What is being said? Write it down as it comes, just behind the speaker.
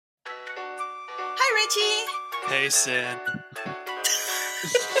Hi, Hey, Sin.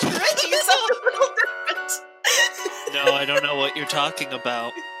 Richie. Richie, you sound a little different. No, I don't know what you're talking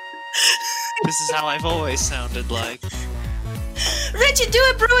about. This is how I've always sounded like. Richie, do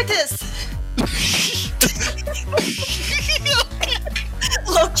it, Brutus!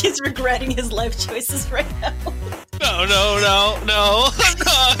 Loki's regretting his life choices right now. No.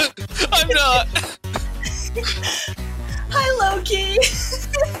 I'm not. Hi, Loki.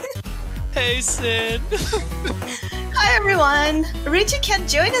 Hey, Sin. Hi, everyone. Richie can't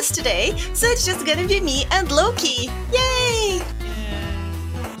join us today, so it's just gonna be me and Loki. Yay!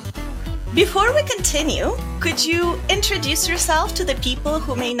 Before we continue, could you introduce yourself to the people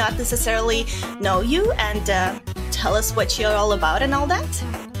who may not necessarily know you and tell us what you're all about and all that?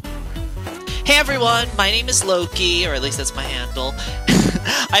 Hey, everyone. My name is Loki, or at least that's my handle.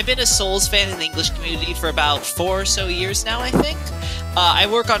 I've been a Souls fan in the English community for about 4 or so years now, I think. I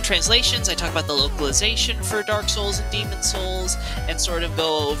work on translations, I talk about the localization for Dark Souls and Demon Souls, and sort of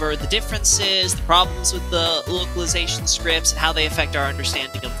go over the differences, the problems with the localization scripts, and how they affect our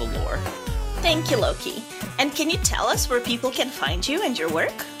understanding of the lore. Thank you, Loki. And can you tell us where people can find you and your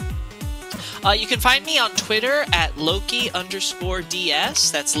work? You can find me on Twitter at Loki_DS.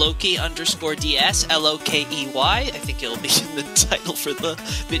 That's Loki_DS, Lokey. I think it'll be in the title for the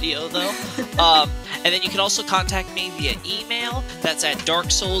video, though. And then you can also contact me via email. That's at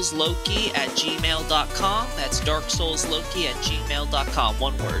darksoulsloki@gmail.com. That's darksoulsloki@gmail.com.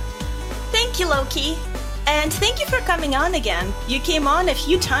 One word. Thank you, Loki. And thank you for coming on again. You came on a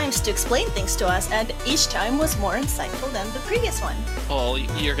few times to explain things to us, and each time was more insightful than the previous one. Oh,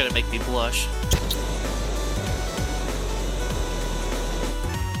 you're gonna make me blush.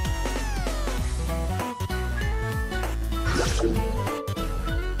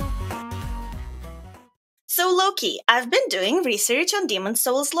 So, Loki, I've been doing research on Demon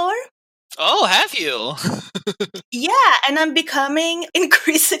Souls lore. Oh, have you? Yeah, and I'm becoming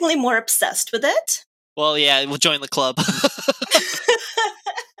increasingly more obsessed with it. Well, yeah, we'll join the club.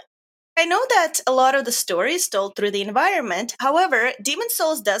 I know that a lot of the story is told through the environment. However, Demon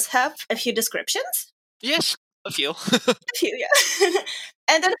Souls does have a few descriptions. Yes, a few. A few, yeah.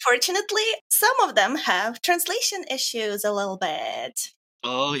 And unfortunately, some of them have translation issues a little bit.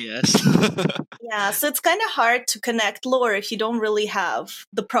 Oh, yes. Yeah, so it's kind of hard to connect lore if you don't really have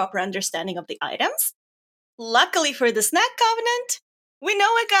the proper understanding of the items. Luckily for the Snack Covenant, we know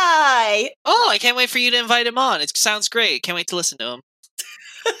a guy! Oh, I can't wait for you to invite him on. It sounds great. Can't wait to listen to him.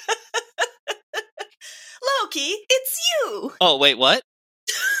 Loki, it's you! Oh, wait, what?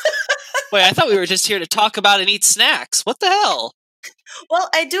 Wait, I thought we were just here to talk about and eat snacks. What the hell? Well,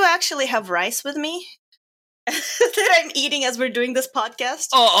 I do actually have rice with me that I'm eating as we're doing this podcast.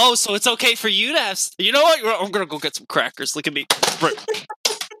 Oh, so it's okay for you to have... You know what? I'm gonna go get some crackers. Look at me.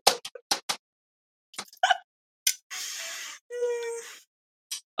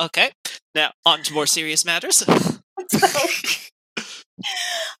 Okay, now on to more serious matters.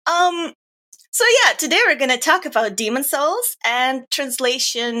 So yeah, today we're going to talk about Demon Souls and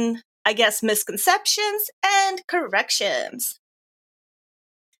translation, I guess, misconceptions and corrections.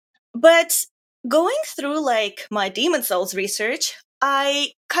 But going through like my Demon Souls research,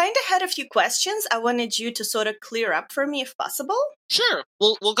 I kind of had a few questions I wanted you to sort of clear up for me if possible. Sure,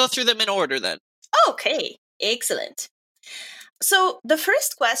 we'll go through them in order then. Okay, excellent. So the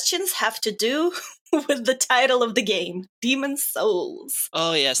first questions have to do with the title of the game, Demon Souls.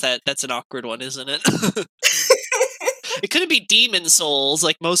 Oh yes, that's an awkward one, isn't it? It couldn't be Demon Souls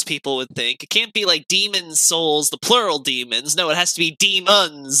like most people would think. It can't be like Demon Souls, the plural demons. No, it has to be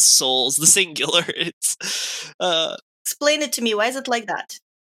Demons Souls, the singular. It's Explain it to me. Why is it like that?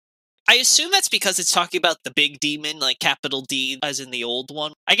 I assume that's because it's talking about the big demon, like capital D, as in the old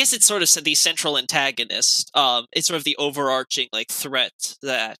one. I guess it's sort of the central antagonist. It's sort of the overarching like threat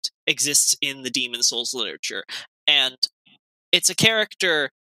that exists in the Demon Souls literature, and it's a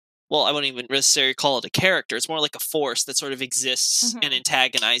character. Well, I wouldn't even necessarily call it a character. It's more like a force that sort of exists and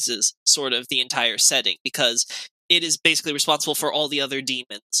antagonizes sort of the entire setting, because it is basically responsible for all the other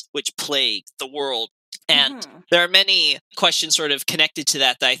demons which plague the world. And there are many questions sort of connected to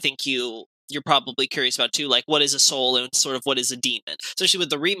that I think you're probably curious about too, like what is a soul and sort of what is a demon. Especially with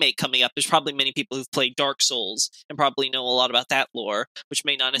the remake coming up, there's probably many people who've played Dark Souls and probably know a lot about that lore, which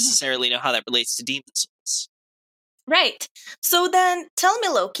may not necessarily know how that relates to Demon Souls. Right. So then, tell me,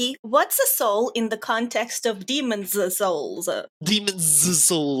 Loki, what's a soul in the context of Demon's Souls? Demon's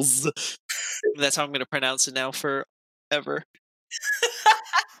Souls. That's how I'm going to pronounce it now forever.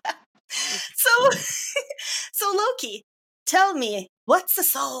 So Loki, tell me, what's a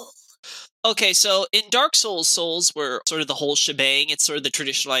soul? Okay, so in Dark Souls, souls were sort of the whole shebang. It's sort of the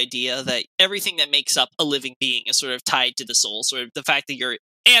traditional idea that everything that makes up a living being is sort of tied to the soul. Sort of the fact that you're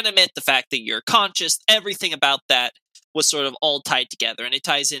animate, the fact that you're conscious, everything about that was sort of all tied together. And it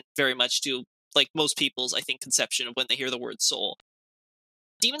ties in very much to, like, most people's, I think, conception of when they hear the word soul.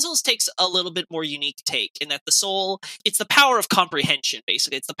 Demon Souls takes a little bit more unique take in that the soul, it's the power of comprehension,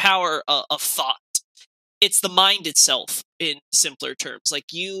 basically. It's the power of thought. It's the mind itself, in simpler terms.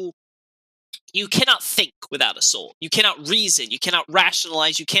 Like, you cannot think without a soul. You cannot reason. You cannot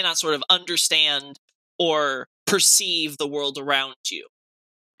rationalize. You cannot sort of understand or perceive the world around you.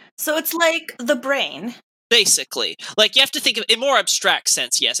 So it's like the brain. Basically, like, you have to think of in more abstract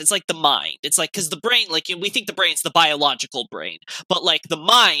sense. Yes, it's like the mind. It's like, because the brain, like, we think the brain's the biological brain, but like the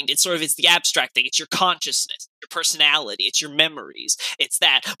mind, it's the abstract thing. It's your consciousness, your personality, it's your memories, it's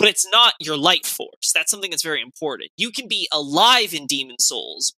that. But it's not your life force. That's something that's very important. You can be alive in Demon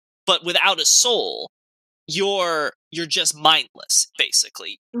Souls, but without a soul, you're just mindless,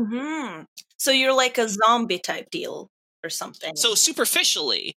 basically. Mm-hmm. So you're like a zombie type deal or something. So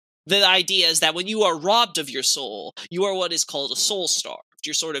superficially, the idea is that when you are robbed of your soul, you are what is called a soul starved.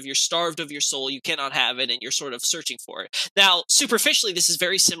 You're starved of your soul, you cannot have it, and you're sort of searching for it. Now, superficially, this is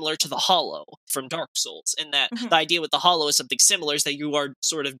very similar to the Hollow from Dark Souls, in that the idea with the Hollow is something similar, is that you are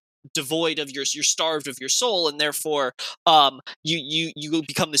sort of devoid of you're starved of your soul, and therefore you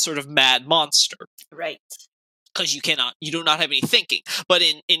become this sort of mad monster. Right. Because you do not have any thinking. But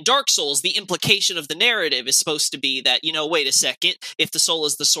in Dark Souls, the implication of the narrative is supposed to be that, wait a second, if the soul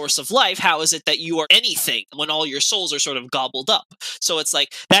is the source of life, how is it that you are anything when all your souls are sort of gobbled up? So it's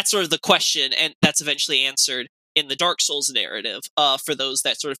like, that's sort of the question, and that's eventually answered in the Dark Souls narrative, for those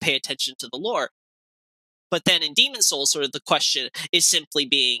that sort of pay attention to the lore. But then in Demon Souls, sort of the question is simply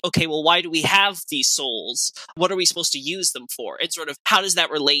being, okay, well, why do we have these souls? What are we supposed to use them for? And sort of, how does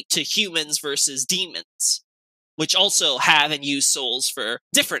that relate to humans versus demons, which also have and use souls for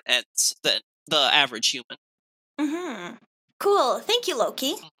different ends than the average human? Mm-hmm. Cool. Thank you,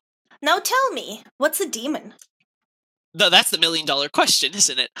 Loki. Now tell me, what's a demon? That's the $1 million question,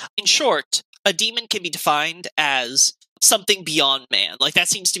 isn't it? In short, a demon can be defined as something beyond man. Like, that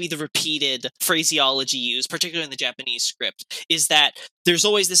seems to be the repeated phraseology used, particularly in the Japanese script, is that there's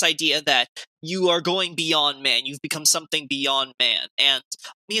always this idea that you are going beyond man. You've become something beyond man. And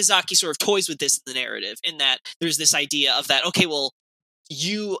Miyazaki sort of toys with this in the narrative, in that there's this idea of that, okay, well,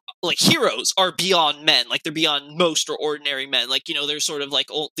 heroes are beyond men, like they're beyond most or ordinary men. Like, they're sort of like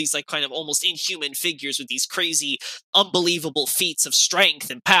these like kind of almost inhuman figures with these crazy, unbelievable feats of strength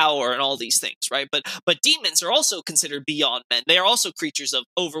and power and all these things, right? But demons are also considered beyond men. They are also creatures of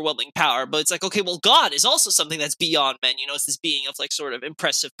overwhelming power, but it's like, okay, well, God is also something that's beyond men. It's this being of like sort of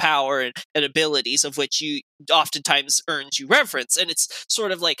impressive power and abilities, of which you oftentimes earns you reverence. And it's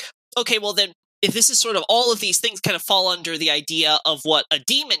sort of like, okay, well then, if this is sort of all of these things kind of fall under the idea of what a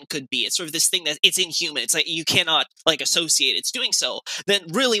demon could be, it's sort of this thing that it's inhuman. It's like you cannot like associate it's doing so. Then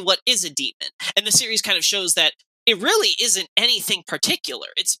really, what is a demon? And the series kind of shows that it really isn't anything particular.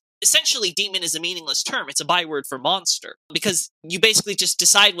 It's essentially, demon is a meaningless term. It's a byword for monster, because you basically just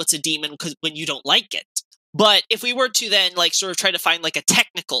decide what's a demon when you don't like it. But if we were to then like sort of try to find like a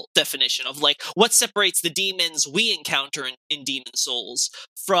technical definition of like what separates the demons we encounter in Demon Souls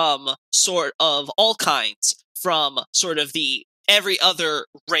from sort of all kinds, from sort of the every other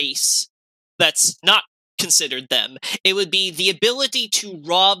race that's not considered them, it would be the ability to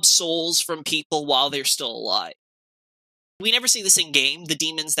rob souls from people while they're still alive. We never see this in game. The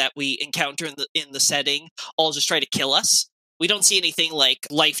demons that we encounter in the setting all just try to kill us. We don't see anything like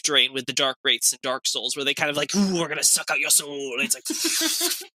Life Drain with the Dark Wraiths and Dark Souls, where they kind of like, ooh, we're gonna suck out your soul. And it's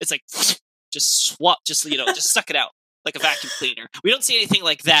like, just swap, just suck it out like a vacuum cleaner. We don't see anything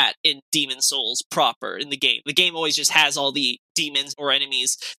like that in Demon Souls proper in the game. The game always just has all the demons or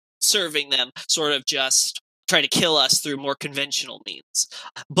enemies serving them sort of just try to kill us through more conventional means.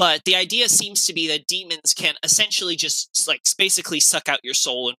 But the idea seems to be that demons can essentially just like basically suck out your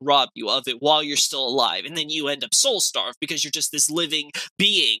soul and rob you of it while you're still alive, and then you end up soul starved because you're just this living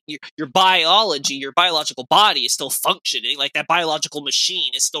being. Your biology, your biological body is still functioning, like that biological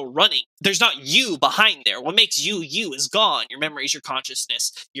machine is still running. There's not you behind there. What makes you is gone. Your memories, your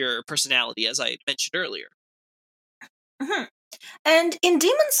consciousness, your personality, as I mentioned earlier. Mm-hmm. And in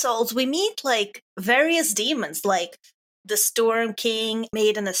Demon Souls, we meet like various demons, like the Storm King,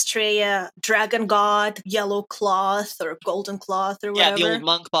 Maiden Estrella, Dragon God, Yellow Cloth or Golden Cloth or whatever. Yeah, the old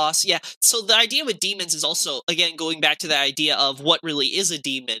monk boss. Yeah. So the idea with demons is also, again, going back to the idea of what really is a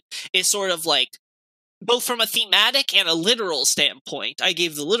demon, is sort of like, both from a thematic and a literal standpoint. I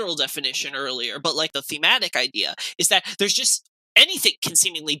gave the literal definition earlier, but like the thematic idea is that there's just anything can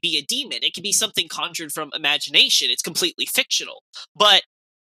seemingly be a demon. It can be something conjured from imagination. It's completely fictional. But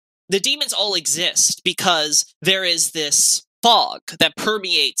the demons all exist because there is this fog that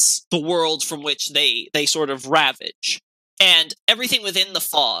permeates the world from which they sort of ravage. And everything within the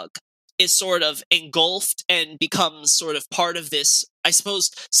fog is sort of engulfed and becomes sort of part of this, I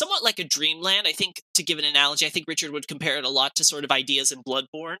suppose, somewhat like a dreamland. I think, to give an analogy, I think Richard would compare it a lot to sort of ideas in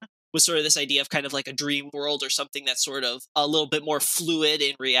Bloodborne, with sort of this idea of kind of like a dream world or something that's sort of a little bit more fluid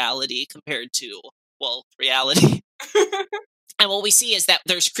in reality compared to, well, reality. And what we see is that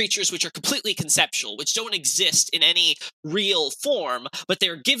there's creatures which are completely conceptual, which don't exist in any real form, but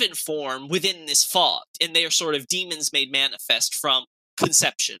they're given form within this fog, and they are sort of demons made manifest from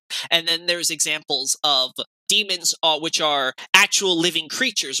conception. And then there's examples of demons which are actual living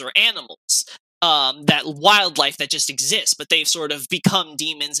creatures or animals, that wildlife that just exists, but they've sort of become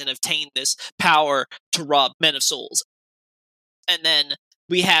demons and obtained this power to rob men of souls. And then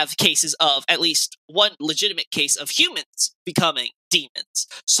we have cases of at least one legitimate case of humans becoming demons.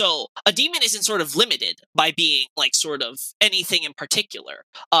 So a demon isn't sort of limited by being like sort of anything in particular.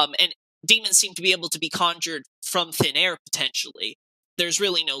 And demons seem to be able to be conjured from thin air potentially. There's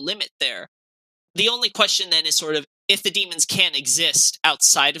really no limit there. The only question then is sort of if the demons can exist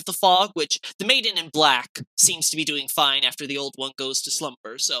outside of the fog, which the Maiden in Black seems to be doing fine after the old one goes to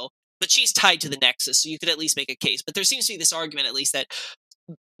slumber. But she's tied to the Nexus, so you could at least make a case. But there seems to be this argument, at least, that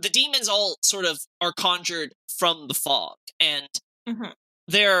the demons all sort of are conjured from the fog, and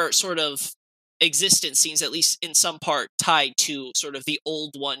their sort of existence seems, at least in some part, tied to sort of the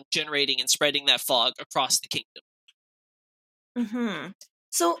old one generating and spreading that fog across the kingdom.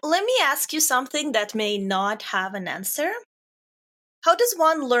 So let me ask you something that may not have an answer. How does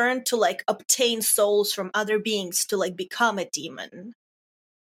one learn to like obtain souls from other beings to like become a demon?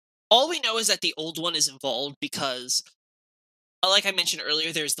 All we know is that the old one is involved because, like I mentioned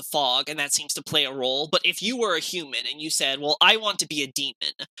earlier, there's the fog, and that seems to play a role. But if you were a human and you said, well, I want to be a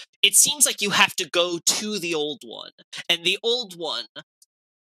demon, it seems like you have to go to the old one. And the old one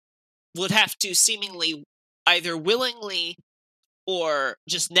would have to seemingly either willingly or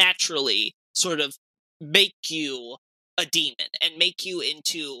just naturally sort of make you a demon and make you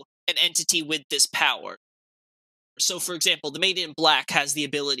into an entity with this power. So, for example, the Maiden in Black has the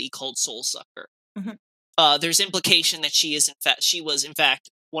ability called Soul Sucker. There's implication that she was in fact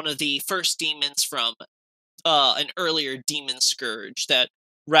one of the first demons from an earlier demon scourge that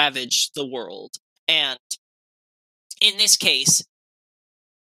ravaged the world. And in this case,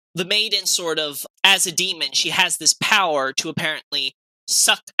 the Maiden sort of, as a demon, she has this power to apparently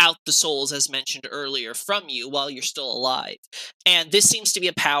suck out the souls, as mentioned earlier, from you while you're still alive. And this seems to be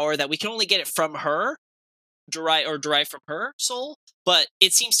a power that we can only get it from her, derive from her soul, but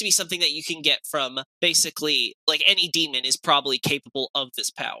it seems to be something that you can get from basically, like, any demon is probably capable of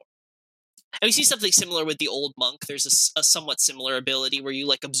this power. And we see something similar with the old monk. There's a somewhat similar ability where you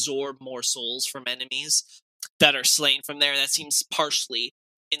like absorb more souls from enemies that are slain from there. That seems partially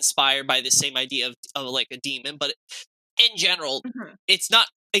inspired by the same idea of like a demon, but in general, it's not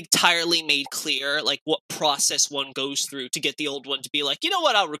entirely made clear like what process one goes through to get the old one to be like, you know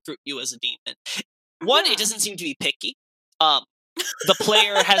what, I'll recruit you as a demon. One, it doesn't seem to be picky. The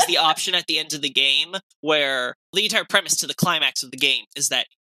player has the option at the end of the game where the entire premise to the climax of the game is that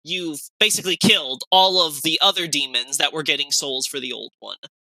you've basically killed all of the other demons that were getting souls for the old one.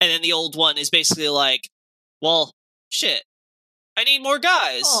 And then the old one is basically like, well, shit, I need more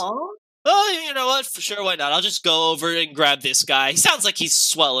guys. Aww. Oh, you know what? For sure, why not? I'll just go over and grab this guy. He sounds like he's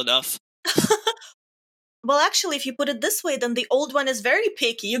swell enough. Well, actually, if you put it this way, then the old one is very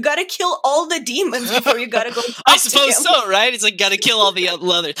picky. You gotta kill all the demons before you gotta go talk I suppose to him. so, right? It's like, gotta kill all the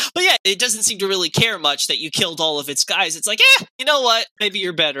others. But yeah, it doesn't seem to really care much that you killed all of its guys. It's like, you know what? Maybe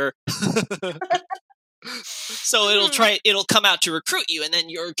you're better. So it'll come out to recruit you, and then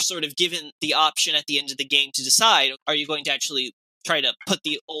you're sort of given the option at the end of the game to decide, are you going to actually try to put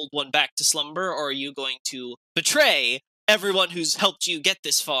the old one back to slumber, or are you going to betray everyone who's helped you get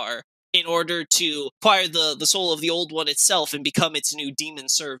this far in order to acquire the soul of the old one itself and become its new demon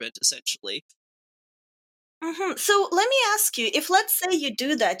servant, essentially? So let me ask you, if let's say you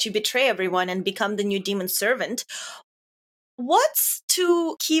do that, you betray everyone and become the new demon servant, what's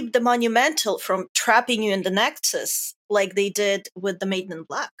to keep the Monumental from trapping you in the Nexus like they did with the Maiden in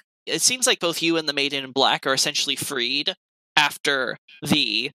Black? It seems like both you and the Maiden in Black are essentially freed after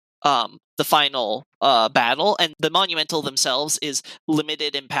the final battle, and the Monumental themselves is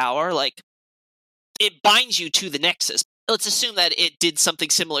limited in power. Like, it binds you to the Nexus. Let's assume that it did something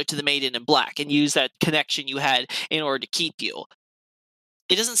similar to the Maiden in Black and use that connection you had in order to keep you.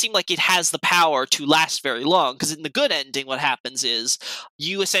 it doesn't seem like it has the power to last very long, because in the good ending what happens is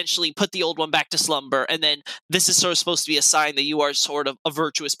you essentially put the old one back to slumber, and then this is sort of supposed to be a sign that you are sort of a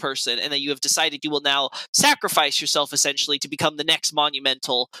virtuous person and that you have decided you will now sacrifice yourself essentially to become the next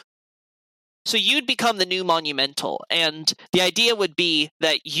monumental. So you'd become the new monumental, and the idea would be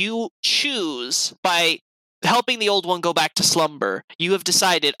that you choose by helping the old one go back to slumber. You have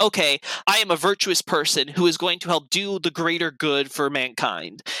decided, okay, I am a virtuous person who is going to help do the greater good for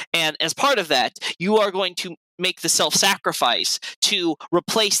mankind. And as part of that, you are going to make the self-sacrifice to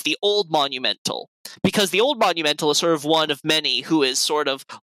replace the old monumental. Because the old monumental is sort of one of many who is sort of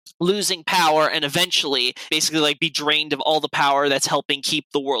losing power and eventually basically like be drained of all the power that's helping keep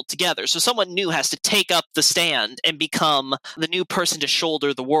the world together. So someone new has to take up the stand and become the new person to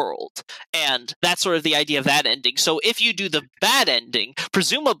shoulder the world. And that's sort of the idea of that ending. So if you do the bad ending,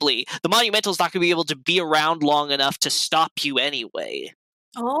 presumably the monumental's not going to be able to be around long enough to stop you anyway.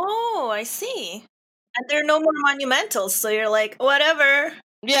 Oh, I see. And there are no more monumentals, so you're like, whatever.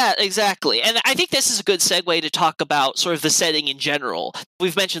 Yeah, exactly. And I think this is a good segue to talk about sort of the setting in general.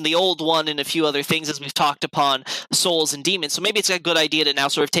 We've mentioned the old one and a few other things as we've talked upon souls and demons. So maybe it's a good idea to now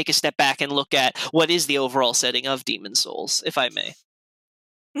sort of take a step back and look at what is the overall setting of Demon Souls, if I may.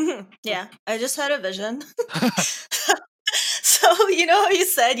 Yeah, I just had a vision. So, you know how you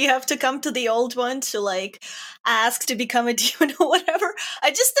said you have to come to the old one to like ask to become a demon or whatever?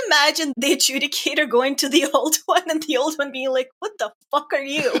 I just imagine the adjudicator going to the old one and the old one being like, what the fuck are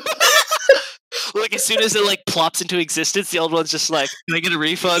you? Like as soon as it like plops into existence, the old one's just like, can I get a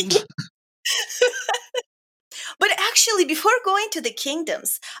refund? But actually, before going to the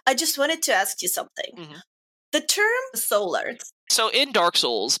kingdoms, I just wanted to ask you something. Mm-hmm. The term solar. So in Dark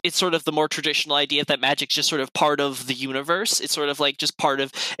Souls, it's sort of the more traditional idea that magic's just sort of part of the universe. It's sort of like just part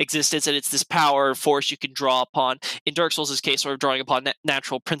of existence, and it's this power force you can draw upon. In Dark Souls' case, sort of drawing upon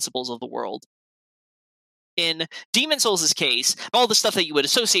natural principles of the world. In Demon Souls' case, all the stuff that you would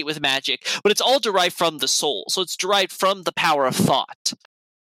associate with magic, but it's all derived from the soul. So it's derived from the power of thought.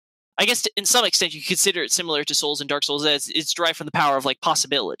 I guess in some extent you consider it similar to Souls and Dark Souls as it's derived from the power of like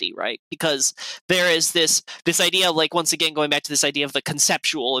possibility, right? Because there is this idea of like, once again, going back to this idea of the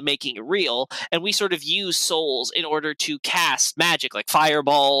conceptual and making it real, and we sort of use souls in order to cast magic like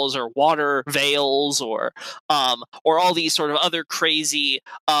fireballs or water veils or all these sort of other crazy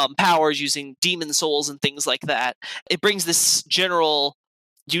powers using demon souls and things like that. It brings this general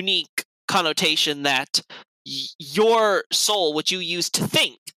unique connotation that your soul, what you use to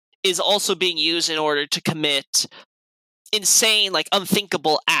think, is also being used in order to commit insane, like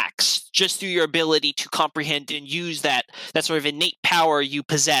unthinkable acts just through your ability to comprehend and use that sort of innate power you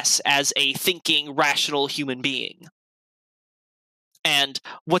possess as a thinking, rational human being. And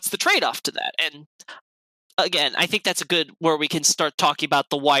what's the trade-off to that? And again, I think that's a good where we can start talking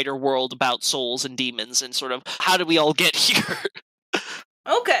about the wider world about souls and demons and sort of how did we all get here?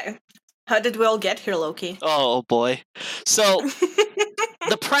 Okay. How did we all get here, Loki? Oh boy. So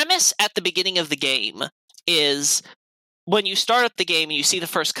the premise at the beginning of the game is when you start up the game and you see the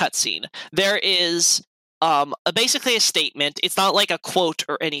first cutscene, there is basically a statement. It's not like a quote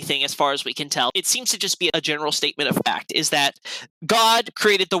or anything as far as we can tell. It seems to just be a general statement of fact, is that God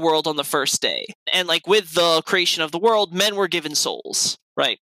created the world on the first day. And like with the creation of the world, men were given souls,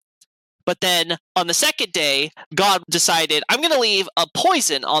 right? But then on the second day, God decided, I'm going to leave a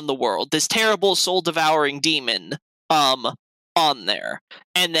poison on the world, this terrible soul-devouring demon on there.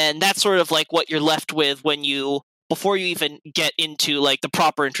 And then that's sort of like what you're left with when you, before you even get into like the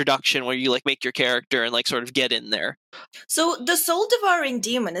proper introduction where you like make your character and like sort of get in there. So the soul-devouring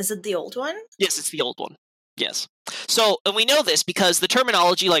demon, is it the old one? Yes, it's the old one. Yes. So, and we know this because the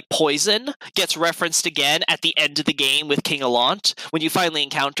terminology like poison gets referenced again at the end of the game with King Allant when you finally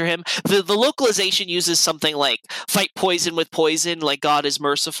encounter him. The localization uses something like fight poison with poison, like God is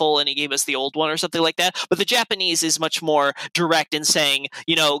merciful and he gave us the old one or something like that. But the Japanese is much more direct in saying,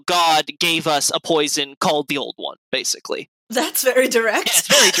 you know, God gave us a poison called the old one, basically. That's very direct. Yeah, it's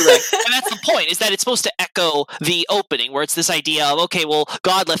very direct. And that's the point, is that it's supposed to echo the opening, where it's this idea of, okay, well,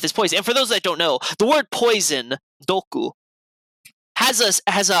 God left this poison. And for those that don't know, the word poison, doku, has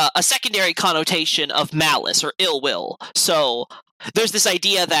a secondary connotation of malice or ill will. So there's this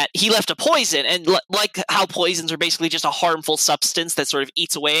idea that he left a poison, and like how poisons are basically just a harmful substance that sort of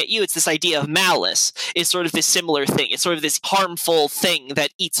eats away at you, it's this idea of malice is sort of this similar thing. It's sort of this harmful thing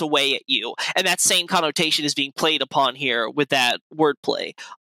that eats away at you. And that same connotation is being played upon here with that wordplay.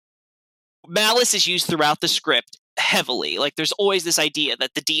 Malice is used throughout the script heavily. Like there's always this idea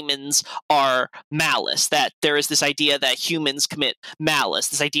that the demons are malice, that there is this idea that humans commit malice,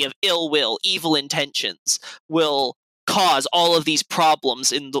 this idea of ill will, evil intentions will cause all of these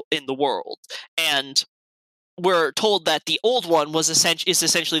problems in the world. And we're told that the old one is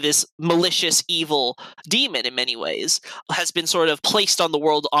essentially this malicious, evil demon in many ways, has been sort of placed on the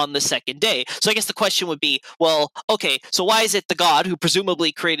world on the second day. So I guess the question would be, well, okay, so why is it the God who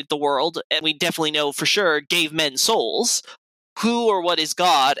presumably created the world, and we definitely know for sure gave men souls, who or what is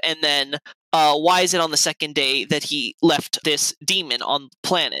God, and then why is it on the second day that he left this demon on the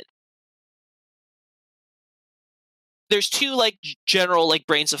planet? There's two general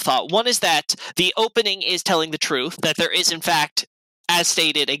brains of thought. One is that the opening is telling the truth, that there is in fact, as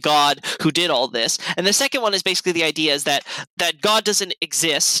stated, a God who did all this. And the second one is basically the idea is that God doesn't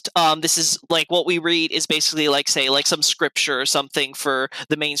exist. This is what we read is basically say some scripture or something for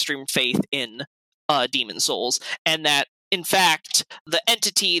the mainstream faith in Demon Souls, and that in fact the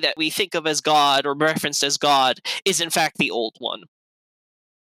entity that we think of as God or referenced as God is in fact the old one.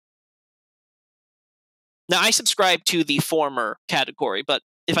 Now, I subscribe to the former category, but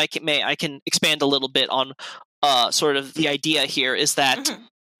if I can expand a little bit on sort of the idea here is that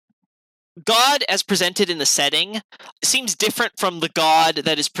God, as presented in the setting, seems different from the God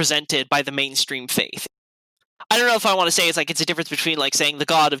that is presented by the mainstream faith. I don't know if I want to say it's a difference between saying the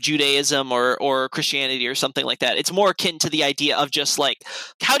God of Judaism or Christianity or something like that. It's more akin to the idea of just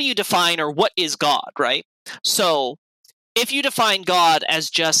how do you define or what is God, right? So if you define God as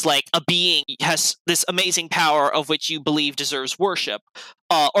just a being has this amazing power of which you believe deserves worship,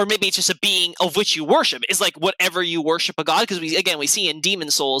 or maybe it's just a being of which you worship, is whatever you worship a god, because we see in Demon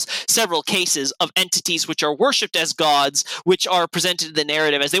Souls several cases of entities which are worshipped as gods, which are presented in the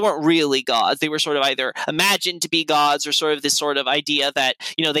narrative as they weren't really gods. They were sort of either imagined to be gods or sort of this sort of idea that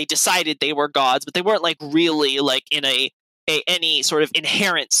they decided they were gods, but they weren't really in any sort of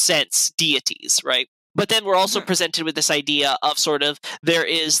inherent sense deities, right? But then we're also presented with this idea of sort of there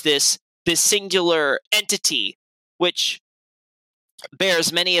is this singular entity which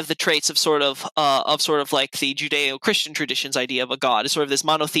bears many of the traits of sort of the Judeo-Christian tradition's idea of a god. It's sort of this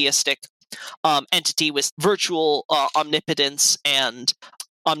monotheistic entity with virtual omnipotence and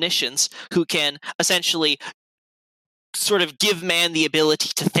omniscience, who can essentially sort of give man the ability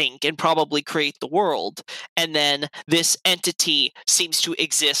to think and probably create the world. And then this entity seems to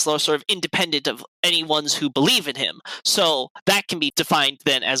exist sort of independent of anyone's who believe in him. So that can be defined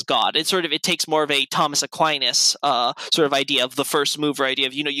then as God. It takes more of a Thomas Aquinas sort of idea of the first mover idea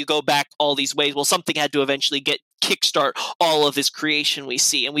of, you go back all these ways. Well, something had to eventually kickstart all of this creation we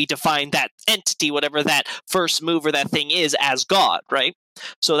see. And we define that entity, whatever that first mover, that thing is, as God, right?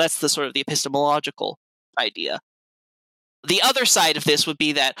 So that's the sort of the epistemological idea. The other side of this would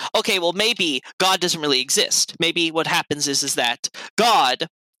be that, okay, well, maybe God doesn't really exist. Maybe what happens is that God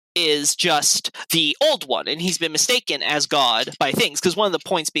is just the old one, and he's been mistaken as God by things. Because one of the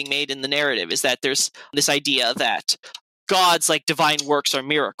points being made in the narrative is that there's this idea that God's divine works are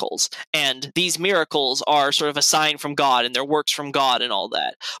miracles, and these miracles are sort of a sign from God, and they're works from God and all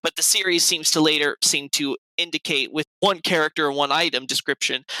that. But the series seems to indicate with one character and one item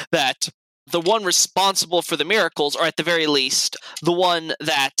description that the one responsible for the miracles, or at the very least, the one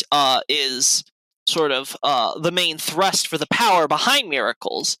that is sort of the main thrust for the power behind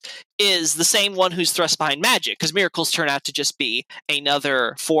miracles, is the same one who's thrust behind magic, because miracles turn out to just be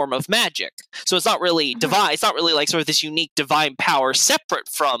another form of magic. So it's not really divine. It's not really sort of this unique divine power separate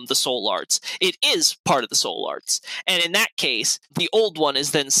from the soul arts. It is part of the soul arts. And in that case, the old one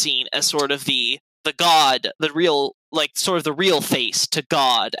is then seen as sort of the God, the real, sort of the real face to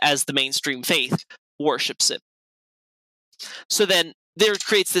God as the mainstream faith worships it. So then there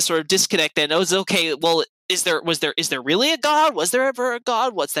creates this sort of disconnect. And okay, well, is there really a God? Was there ever a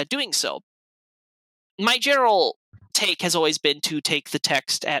God? What's that doing so? My general take has always been to take the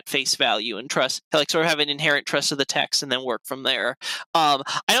text at face value and trust, sort of have an inherent trust of the text and then work from there. And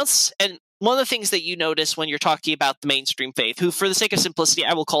one of the things that you notice when you're talking about the mainstream faith, who for the sake of simplicity,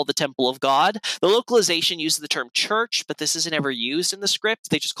 I will call the temple of God. The localization uses the term church, but this isn't ever used in the script.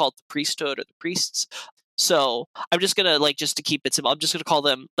 They just call it the priesthood or the priests. So I'm just going to, just to keep it simple, I'm just going to call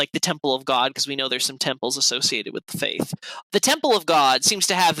them, the temple of God, because we know there's some temples associated with the faith. The temple of God seems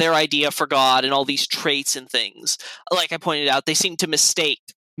to have their idea for God and all these traits and things. Like I pointed out, they seem to mistake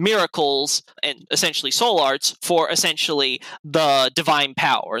miracles and essentially soul arts for essentially the divine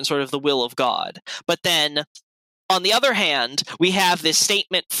power and sort of the will of God. But then on the other hand, we have this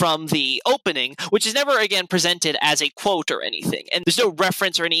statement from the opening, which is never again presented as a quote or anything. And there's no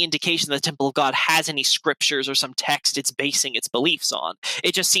reference or any indication that the Temple of God has any scriptures or some text it's basing its beliefs on.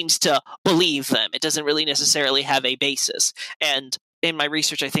 It just seems to believe them. It doesn't really necessarily have a basis. And in my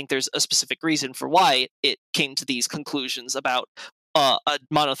research, I think there's a specific reason for why it came to these conclusions about a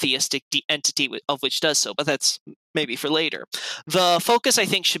monotheistic entity of which does so, but that's maybe for later. The focus, I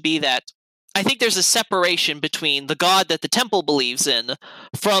think, should be that I think there's a separation between the god that the temple believes in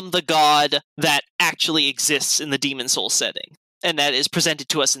from the god that actually exists in the demon soul setting, and that is presented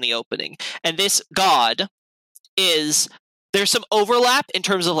to us in the opening. And this god is, there's some overlap in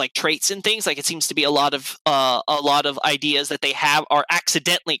terms of like traits and things. Like it seems to be a lot of ideas that they have are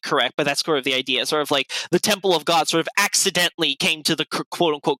accidentally correct, but that's sort of the idea. Sort of like the Temple of God sort of accidentally came to the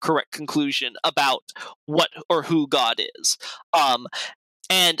quote unquote correct conclusion about what or who God is.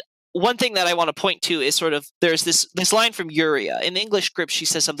 And one thing that I want to point to is sort of there's this line from Yuria in the English script. She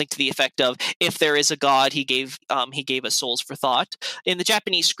says something to the effect of, "If there is a God, he gave us souls for thought." In the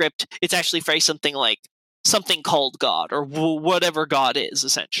Japanese script, it's actually phrased something like something called God, or whatever God is,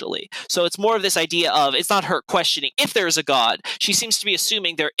 essentially. So it's more of this idea of, it's not her questioning if there is a God. She seems to be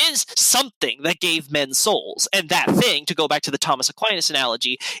assuming there is something that gave men souls, and that thing, to go back to the Thomas Aquinas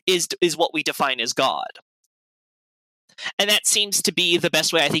analogy, is what we define as God. And that seems to be the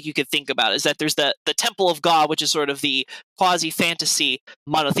best way I think you could think about it, is that there's the Temple of God, which is sort of the quasi-fantasy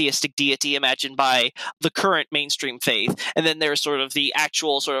monotheistic deity imagined by the current mainstream faith. And then there's sort of the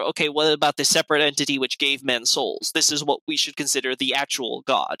actual sort of, okay, what about this separate entity which gave men souls? This is what we should consider the actual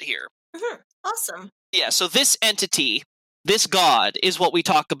God here. Mm-hmm. Awesome. Yeah, so this entity, this God, is what we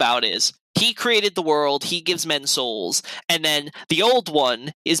talk about is, he created the world, he gives men souls, and then the old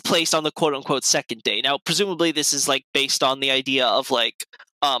one is placed on the quote-unquote second day. Now, presumably this is like based on the idea of like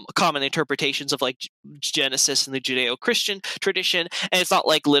common interpretations of like Genesis and the Judeo-Christian tradition, and it's not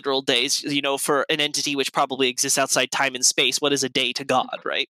like literal days, you know, for an entity which probably exists outside time and space. What is a day to God,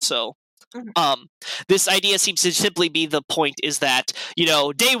 right? So this idea seems to simply be, the point is that, you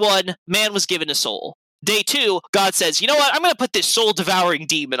know, day one, man was given a soul. Day two, God says, you know what, I'm going to put this soul-devouring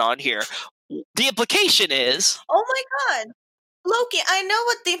demon on here. The implication is... Oh my god! Loki, I know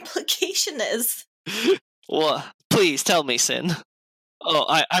what the implication is. Well, please, tell me, Sin. Oh,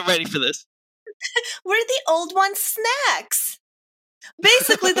 I'm ready for this. We're the old one's snacks!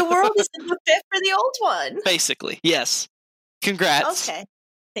 Basically, the world is a buffet for the old one. Basically, yes. Congrats. Okay.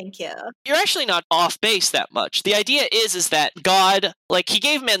 Thank you. You're actually not off base that much. The idea is that God, like, he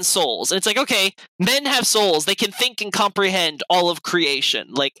gave men souls. And it's like, okay, men have souls. They can think and comprehend all of creation.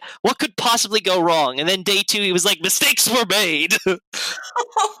 Like, what could possibly go wrong? And then day two, he was like, mistakes were made.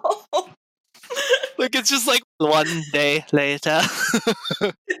 Like, it's just like, one day later.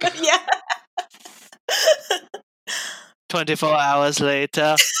 Yeah. 24 hours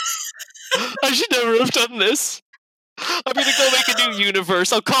later. I should never have done this. I'm gonna go make a new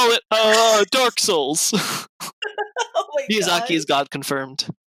universe. I'll call it Dark Souls. Oh my Miyazaki god. is God confirmed.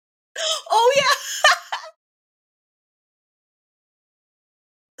 Oh yeah.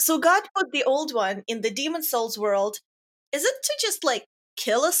 So God put the old one in the Demon Souls world. Is it to just like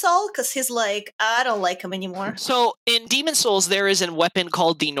kill us all? Because he's like, I don't like him anymore. So in Demon Souls, there is a weapon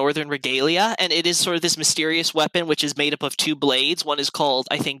called the Northern Regalia, and it is sort of this mysterious weapon which is made up of two blades. One is called,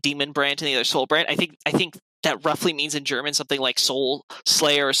 I think, Demon Brand, and the other Soul Brand. I think that roughly means in German something like Soul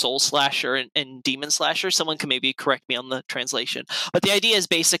Slayer or Soul Slasher and Demon Slasher. Someone can maybe correct me on the translation. But the idea is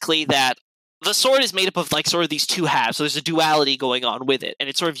basically that the sword is made up of like sort of these two halves, so there's a duality going on with it, and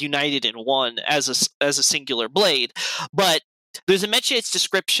it's sort of united in one as a singular blade. But there's a mention in its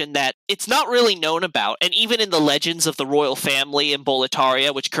description that it's not really known about, and even in the legends of the royal family in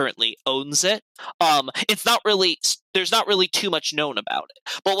Boletaria, which currently owns it, it's not really, there's not really too much known about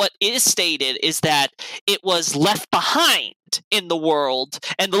it. But what is stated is that it was left behind in the world,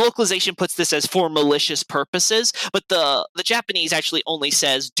 and the localization puts this as for malicious purposes, but the Japanese actually only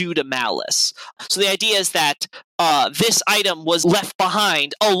says due to malice. So the idea is that this item was left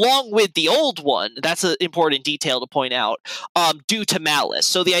behind along with the old one. That's an important detail to point out, due to malice.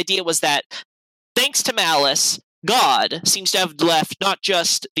 So the idea was that thanks to malice, God seems to have left not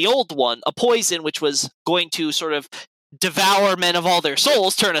just the old one, a poison which was going to sort of devour men of all their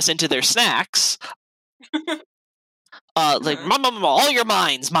souls, turn us into their snacks. Like, all your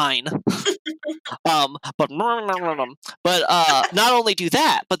minds, mine. But not only do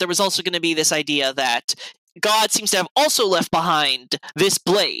that, but there was also going to be this idea that God seems to have also left behind this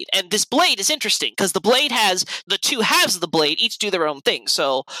blade. And this blade is interesting because the blade has the two halves of the blade each do their own thing.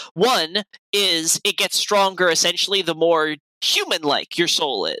 So one is it gets stronger essentially the more human-like your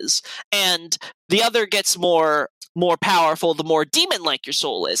soul is. And the other gets more powerful the more demon-like your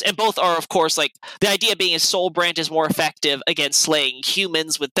soul is. And both are, of course, like, the idea being is Soul Brand is more effective against slaying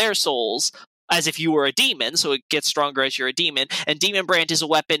humans with their souls, as if you were a demon, so it gets stronger as you're a demon. And Demon Brand is a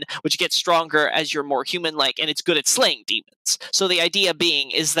weapon which gets stronger as you're more human-like, and it's good at slaying demons. So the idea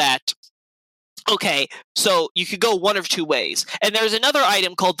being is that Okay, so you could go one of two ways. And there's another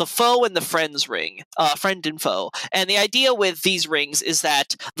item called the foe and the friends ring, friend and foe. And the idea with these rings is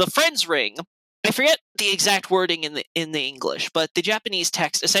that the friends ring, I forget the exact wording in the English, but the Japanese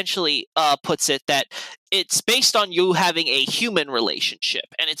text essentially puts it that it's based on you having a human relationship,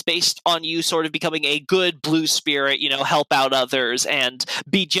 and it's based on you sort of becoming a good blue spirit, help out others and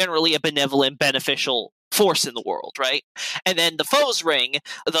be generally a benevolent, beneficial force in the world, right? And then the foe's ring,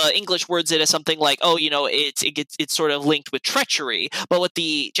 the English words it as something like, it's sort of linked with treachery. But what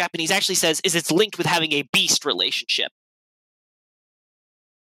the Japanese actually says is it's linked with having a beast relationship.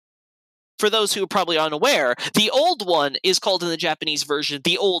 For those who are probably unaware, the old one is called in the Japanese version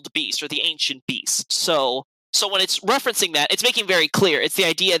the old beast or the ancient beast. So when it's referencing that, it's making very clear. It's the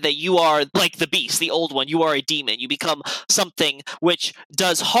idea that you are like the beast, the old one. You are a demon. You become something which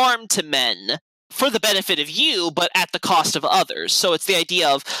does harm to men for the benefit of you, but at the cost of others. So it's the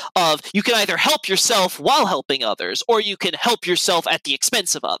idea of you can either help yourself while helping others, or you can help yourself at the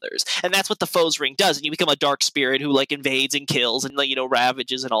expense of others. And that's what the foe's ring does. And you become a dark spirit who invades and kills and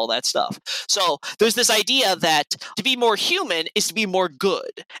ravages and all that stuff. So there's this idea that to be more human is to be more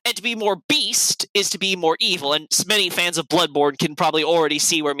good, and to be more beast is to be more evil. And many fans of Bloodborne can probably already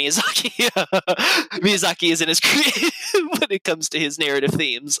see where Miyazaki is in his creative when it comes to his narrative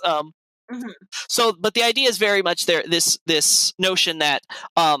themes. So, but the idea is very much there. This notion that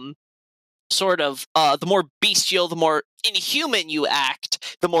the more bestial, the more inhuman you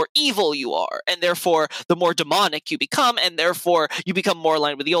act, the more evil you are, and therefore the more demonic you become, and therefore you become more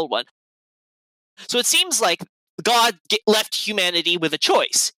aligned with the old one. So it seems like God left humanity with a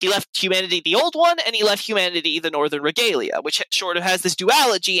choice. He left humanity the old one, and he left humanity the northern regalia, which sort of has this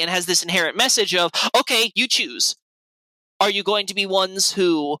duality and has this inherent message of, okay, you choose. Are you going to be ones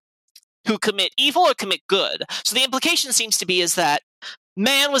who commit evil or commit good? So the implication seems to be is that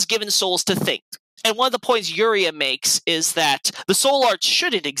man was given souls to think. And one of the points Yuria makes is that the soul arts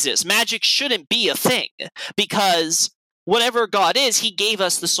shouldn't exist. Magic shouldn't be a thing, because whatever God is, he gave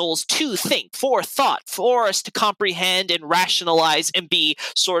us the souls to think, for thought, for us to comprehend and rationalize and be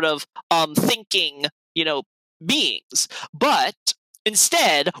sort of thinking, beings. But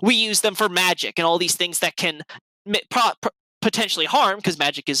instead, we use them for magic and all these things that can potentially harm, because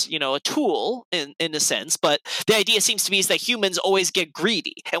magic is a tool in a sense. But the idea seems to be is that humans always get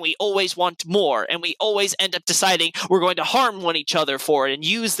greedy, and we always want more, and we always end up deciding we're going to harm each other for it and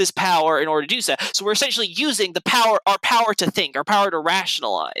use this power in order to do so. So we're essentially using our power to think, our power to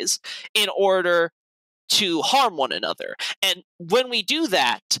rationalize, in order to harm one another. And when we do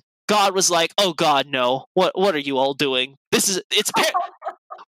that, God was like, oh God, no, what are you all doing? This isn't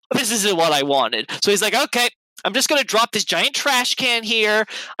what I wanted. So he's like, okay, I'm just going to drop this giant trash can here.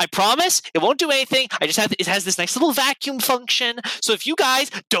 I promise it won't do anything. It has this nice little vacuum function. So if you guys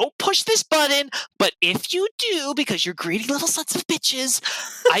don't push this button, but if you do, because you're greedy little sons of bitches,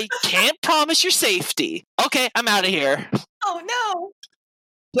 I can't promise your safety. Okay, I'm out of here. Oh no.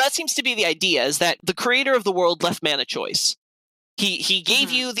 That seems to be the idea, is that the creator of the world left man a choice. He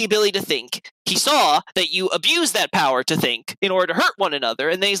gave you the ability to think. He saw that you abused that power to think in order to hurt one another,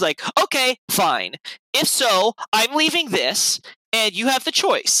 and then he's like, okay, fine. If so, I'm leaving this, and you have the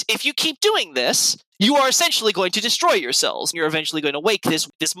choice. If you keep doing this, you are essentially going to destroy yourselves. You're eventually going to wake this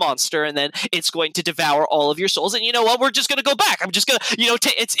monster, and then it's going to devour all of your souls. And you know what? We're just going to go back. I'm just going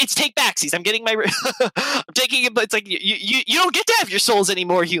to, it's take backsies. I'm getting my, I'm taking it, but it's like, you don't get to have your souls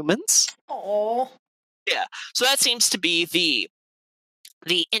anymore, humans. Oh. Yeah. So that seems to be the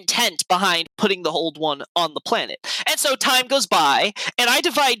intent behind putting the old one on the planet. And so time goes by, and I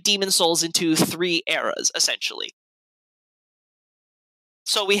divide demon souls into 3 eras, essentially.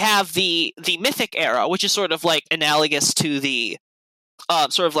 So we have the mythic era, which is sort of like analogous to the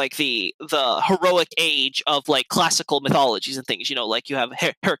sort of like the heroic age of like classical mythologies and things. Like you have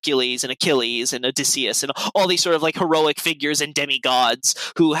Hercules and Achilles and Odysseus and all these sort of like heroic figures and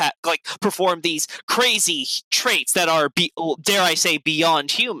demigods who perform these crazy traits that are, dare I say,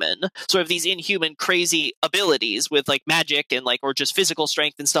 beyond human. Sort of these inhuman, crazy abilities with like magic and or just physical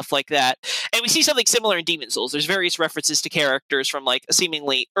strength and stuff like that. And we see something similar in Demon Souls. There's various references to characters from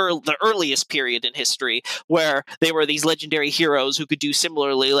seemingly the earliest period in history, where they were these legendary heroes who could do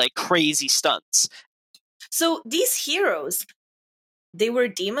similarly crazy stunts. So these heroes, they were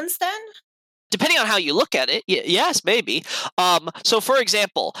demons then? Depending on how you look at it, yes, maybe. So, for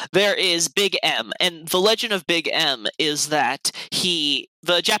example, there is Big M, and the legend of Big M is that the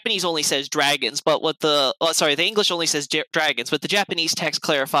Japanese only says dragons, but the English only says dragons, but the Japanese text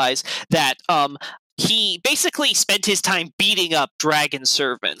clarifies that he basically spent his time beating up dragon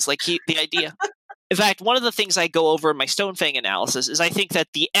servants. The idea. In fact, one of the things I go over in my Stonefang analysis is I think that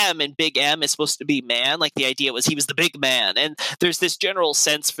the M in Big M is supposed to be man. Like the idea was he was the big man. And there's this general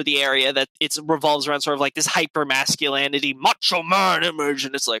sense for the area that it revolves around sort of like this hyper masculinity, macho man image.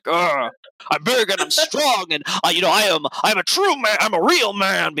 And it's like, I'm big and I'm strong. And, I'm a true man. I'm a real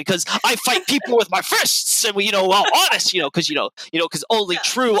man because I fight people with my fists. And honest, because only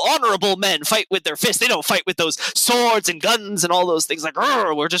true honorable men fight with their fists. They don't fight with those swords and guns and all those things like,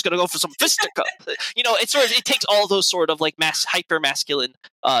 we're just going to go for some fisticuffs. It takes all those sort of like hyper masculine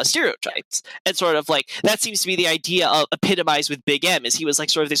stereotypes, and sort of like that seems to be the idea of epitomized with Big M. Is he was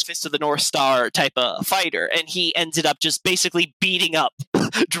like sort of this fist of the North Star type of fighter, and he ended up just basically beating up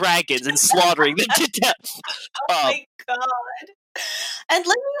dragons and slaughtering them to death. Oh my god! And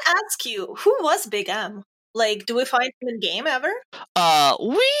let me ask you, who was Big M? Like, do we find him in game ever?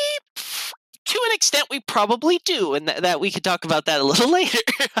 To an extent, we probably do, and that we could talk about that a little later.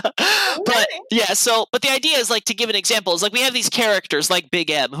 But yeah, but the idea is like to give an example is like we have these characters like Big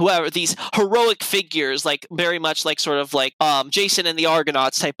M, who are these heroic figures, like very much like sort of like Jason and the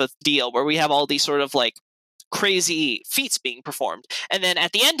Argonauts type of deal, where we have all these sort of like crazy feats being performed, and then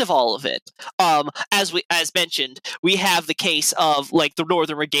at the end of all of it, as mentioned, we have the case of like the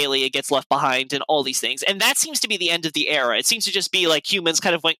Northern Regalia gets left behind and all these things, and that seems to be the end of the era. It seems to just be like humans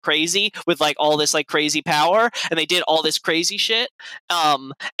kind of went crazy with like all this like crazy power, and they did all this crazy shit,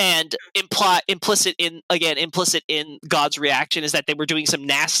 and implicit in God's reaction is that they were doing some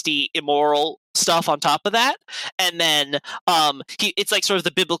nasty, immoral stuff on top of that, and then it's like sort of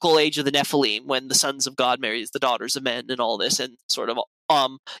the biblical age of the Nephilim when the sons of God marries the daughters of men and all this, and sort of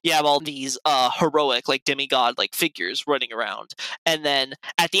you have all these heroic like demigod like figures running around, and then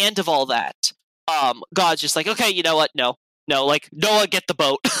at the end of all that, God's just like, okay, you know what, no, like Noah, get the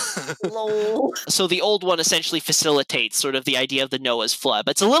boat. Lol. So the old one essentially facilitates sort of the idea of the Noah's flood,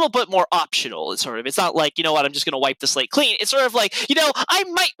 but it's a little bit more optional. It's not like, you know what, I'm just going to wipe the slate clean. It's sort of like, I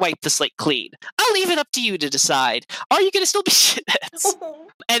might wipe the slate clean. I'll leave it up to you to decide. Are you going to still be shitheads?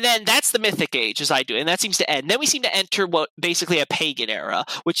 And then that's the Mythic Age, as I do, and that seems to end. Then we seem to enter what basically a pagan era,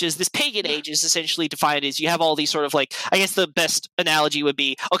 which is this pagan age is essentially defined as you have all these sort of like, I guess the best analogy would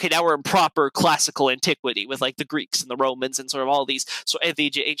be, okay, now we're in proper classical antiquity with like the Greeks and the Romans and sort of all these,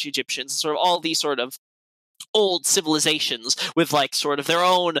 the ancient Egyptians, sort of all these sort of old civilizations with like sort of their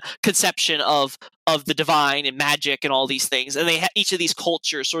own conception of the divine and magic and all these things, and they each of these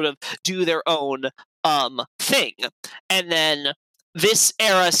cultures sort of do their own thing, and then this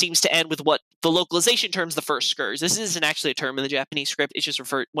era seems to end with what the localization terms the first scourge. This isn't actually a term in the Japanese script. It's just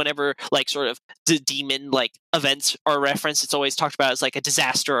referred whenever like sort of the demon like events are referenced. It's always talked about as like a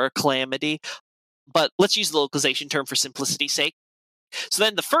disaster or a calamity. But let's use the localization term for simplicity's sake. So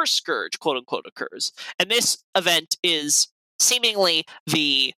then the first scourge, quote unquote, occurs. And this event is seemingly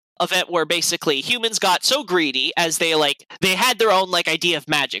the event where basically humans got so greedy as they had their own like idea of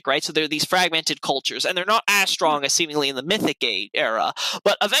magic, right? So they're these fragmented cultures, and they're not as strong as seemingly in the Mythic Age era.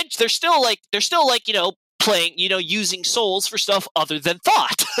 But eventually they're still like playing, using souls for stuff other than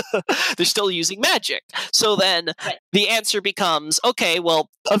thought. They're still using magic. So then the answer becomes, okay, well,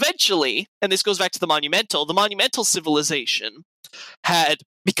 eventually, and this goes back to the monumental civilization had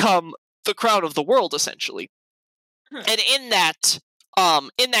become the crown of the world, essentially. And in that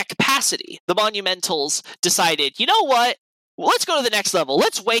capacity, the monumentals decided, you know what? Let's go to the next level.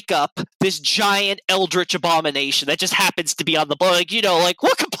 Let's wake up this giant eldritch abomination that just happens to be on the block.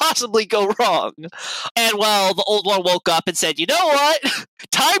 What could possibly go wrong? And well, the old one woke up and said, you know what?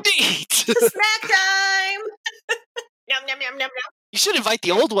 Time to eat. Snack time! Yum, yum, yum, yum, yum. You should invite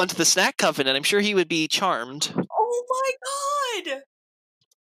the old one to the snack covenant. I'm sure he would be charmed. Oh my god!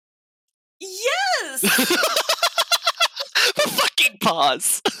 Yes! The fucking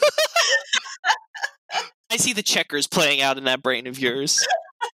pause. I see the checkers playing out in that brain of yours.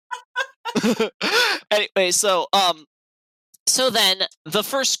 Anyway, so then the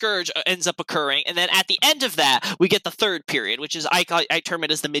first scourge ends up occurring, and then at the end of that, we get the third period, which is I term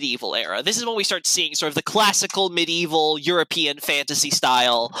it as the medieval era. This is when we start seeing sort of the classical medieval European fantasy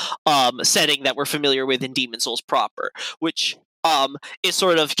style setting that we're familiar with in Demon's Souls proper, which is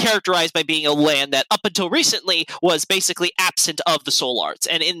sort of characterized by being a land that up until recently was basically absent of the soul arts.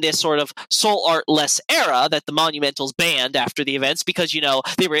 And in this sort of soul art-less era that the Monumentals banned after the events because,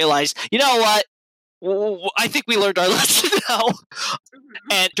 they realized, you know what? I think we learned our lesson now.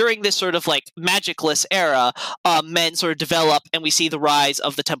 And during this sort of like magicless era, men sort of develop, and we see the rise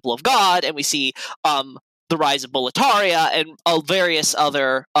of the Temple of God, and we see the rise of Boletaria, and various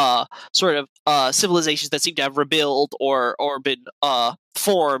other sort of civilizations that seem to have rebuilt or been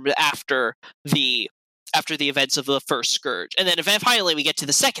formed after the after the events of the first Scourge. And then finally we get to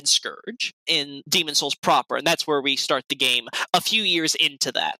the second Scourge in Demon Souls proper, and that's where we start the game a few years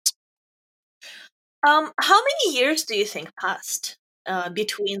into that. How many years do you think passed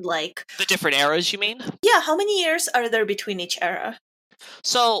between, like... The different eras, you mean? Yeah, how many years are there between each era?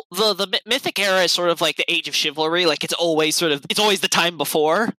 So the Mythic era is sort of like the Age of Chivalry. Like it's always the time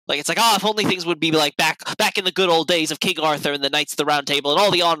before. Like it's like, oh, if only things would be like back in the good old days of King Arthur and the Knights of the Round Table and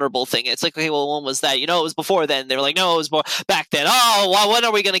all the honorable thing. It's like, okay, well, when was that? You know, it was before then. They were like, no, it was more back then. Oh, when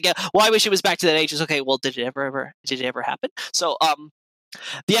are we gonna get? Well, I wish it was back to that age. It's okay. Well, did it ever happen? So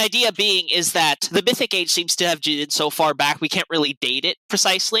the idea being is that the Mythic Age seems to have been so far back, we can't really date it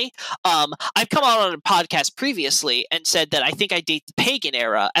precisely. I've come out on a podcast previously and said that I think I date the Pagan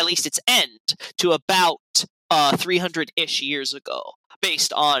era, at least its end, to about 300-ish years ago,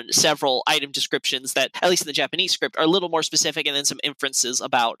 based on several item descriptions that, at least in the Japanese script, are a little more specific, and then some inferences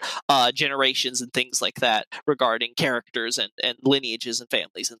about generations and things like that regarding characters and lineages and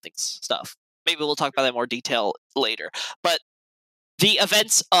families and stuff. Maybe we'll talk about that in more detail later. But the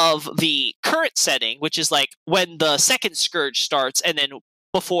events of the current setting, which is like when the second Scourge starts, and then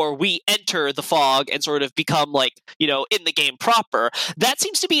before we enter the fog and sort of become like, you know, in the game proper, that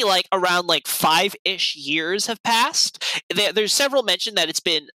seems to be like around like 5-ish years have passed. There's several mention that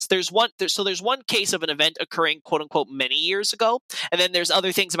there's one case of an event occurring quote unquote many years ago, and then there's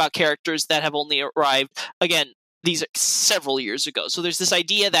other things about characters that have only arrived again these several years ago. So there's this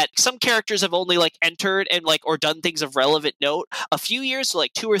idea that some characters have only like entered and like or done things of relevant note a few years, so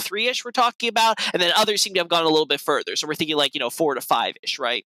like 2 or 3-ish we're talking about, and then others seem to have gone a little bit further. So we're thinking like, 4 to 5-ish,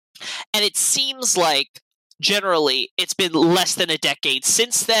 right? And it seems like generally it's been less than a decade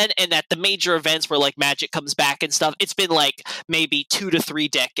since then, and that the major events where like magic comes back and stuff, it's been like maybe 2 to 3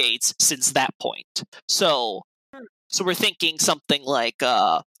 decades since that point. So we're thinking something like,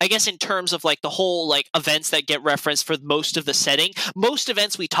 I guess in terms of like the whole like events that get referenced for most of the setting, most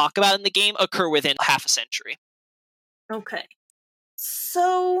events we talk about in the game occur within half a century. Okay.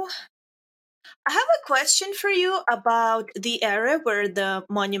 So I have a question for you about the era where the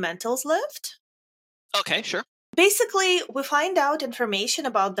Monumentals lived. Okay, sure. Basically, we find out information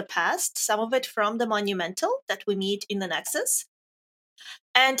about the past, some of it from the Monumental that we meet in the Nexus.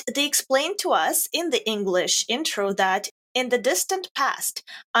 And they explain to us in the English intro that in the distant past,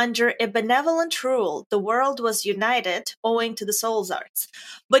 under a benevolent rule, the world was united owing to the Souls Arts.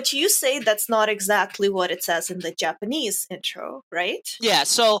 But you say that's not exactly what it says in the Japanese intro, right? Yeah,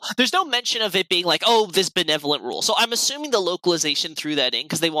 so there's no mention of it being like, oh, this benevolent rule. So I'm assuming the localization threw that in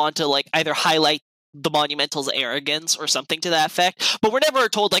because they want to like either highlight the Monumental's arrogance or something to that effect, but we're never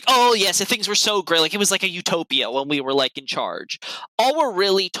told like, oh yes, if things were so great, like it was like a utopia when we were like in charge. All we're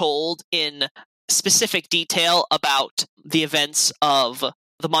really told in specific detail about the events of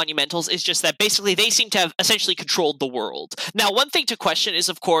the Monumentals is just that basically they seem to have essentially controlled the world. Now, one thing to question is,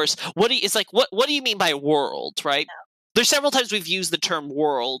 of course, what do you mean by world, right? Yeah. There's several times we've used the term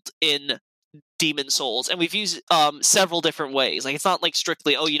world in Demon Souls, and we've used several different ways. Like it's not like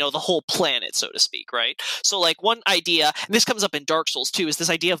strictly, the whole planet, so to speak, right? So like one idea, and this comes up in Dark Souls too, is this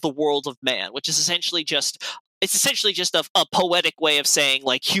idea of the world of man, which is essentially just a poetic way of saying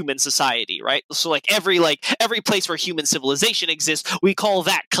like human society, right? So like every place where human civilization exists, we call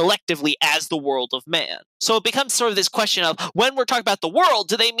that collectively as the world of man. So it becomes sort of this question of when we're talking about the world,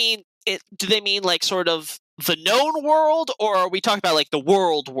 do they mean like sort of the known world, or are we talking about like the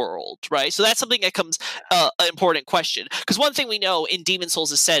world, right? So that's something that comes an important question, because one thing we know in Demon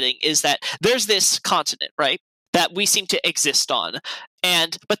Souls' setting is that there's this continent, right, that we seem to exist on,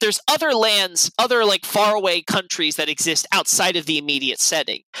 but there's other lands, other like faraway countries that exist outside of the immediate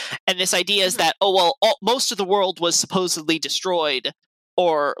setting, and this idea is that most of the world was supposedly destroyed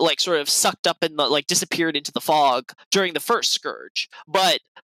or like sort of sucked up and like disappeared into the fog during the first Scourge,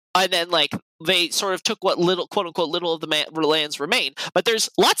 and then like they sort of took what little, quote unquote, little of the lands remain. But there's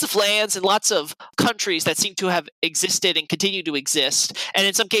lots of lands and lots of countries that seem to have existed and continue to exist, and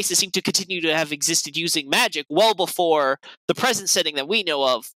in some cases seem to continue to have existed using magic well before the present setting that we know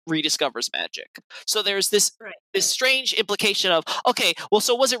of rediscovers magic. So there's this strange implication of, okay, well,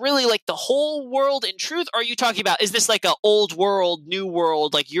 so was it really like the whole world in truth? Or are you talking about, is this like a old world, new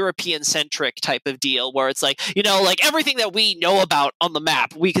world, like European centric type of deal where it's like, like everything that we know about on the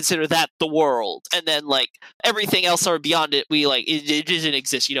map, we consider that the world, and then like everything else or beyond it, we like it doesn't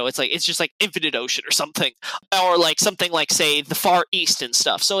exist. It's like it's just like infinite ocean or something, or like something like say the Far East and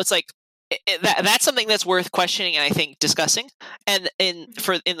stuff. So it's like that's something that's worth questioning and I think discussing and in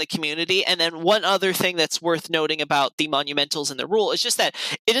the community. And then one other thing that's worth noting about the monumentals and their rule is just that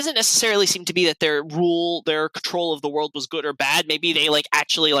it doesn't necessarily seem to be that their control of the world was good or bad. Maybe they like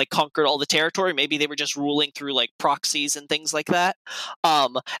actually like conquered all the territory. Maybe they were just ruling through like proxies and things like that.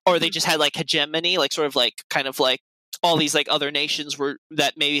 Or they just had like hegemony, like sort of like kind of like all these like other nations were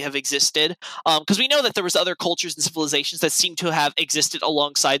that maybe have existed, because we know that there was other cultures and civilizations that seem to have existed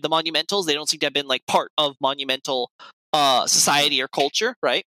alongside the monumentals. They don't seem to have been like part of monumental society or culture,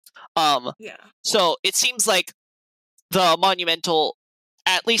 right? Yeah. So it seems like the monumental,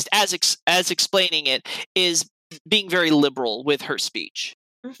 at least as explaining it, is being very liberal with her speech.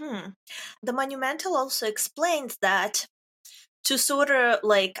 hmm The monumental also explains that to sort of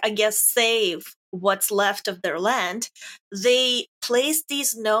like, I guess, save what's left of their land, they place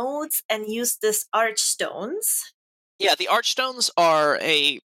these nodes and use this archstones. Yeah, the archstones are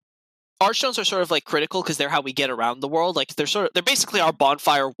sort of like critical because they're how we get around the world. Like they're basically our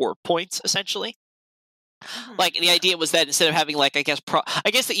bonfire warp points essentially. Like the idea was that instead of having like I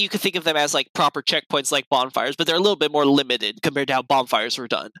guess that you could think of them as like proper checkpoints like bonfires, but they're a little bit more limited compared to how bonfires were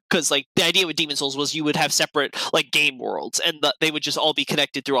done. Because like the idea with Demon Souls was you would have separate like game worlds, and they would just all be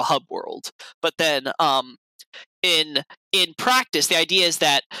connected through a hub world. But then in practice, the idea is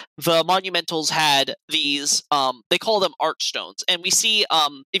that the monumentals had these they call them archstones, and we see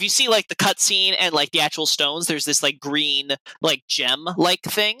if you see like the cutscene and like the actual stones, there's this like green like gem like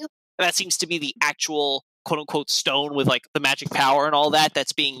thing that seems to be the actual quote unquote stone with like the magic power and all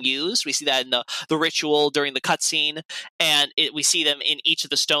that's being used. We see that in the ritual during the cutscene, and we see them in each of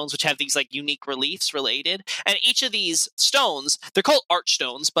the stones, which have these like unique reliefs related. And each of these stones, they're called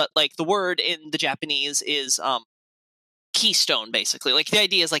archstones, but like the word in the Japanese is keystone, basically. Like the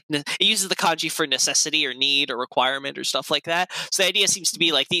idea is like it uses the kanji for necessity or need or requirement or stuff like that. So the idea seems to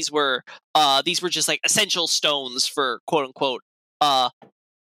be like these were just like essential stones for quote unquote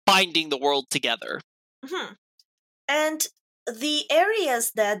binding the world together. Mm-hmm. And the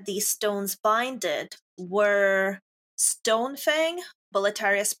areas that these stones binded were Stonefang,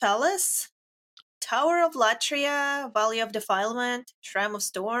 Boletaria's Palace, Tower of Latria, Valley of Defilement, Shrine of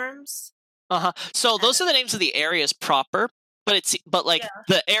Storms. So those are the names of the areas proper, but like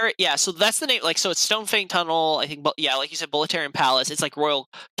the area, yeah. So that's the name. Like, so it's Stonefang Tunnel, I think. But yeah, like you said, Boletarian Palace. It's like Royal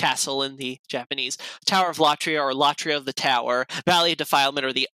Castle in the Japanese. Tower of Latria or Latria of the Tower, Valley of Defilement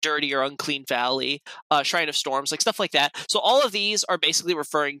or the Dirty or Unclean Valley, Shrine of Storms, like stuff like that. So all of these are basically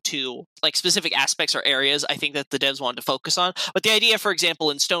referring to like specific aspects or areas I think that the devs wanted to focus on. But the idea, for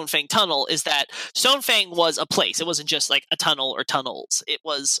example, in Stonefang Tunnel is that Stonefang was a place. It wasn't just like a tunnel or tunnels. It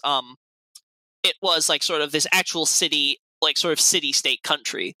was like sort of this actual city, like sort of city-state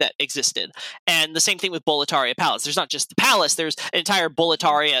country that existed. And the same thing with Boletaria Palace. There's not just the palace, there's an entire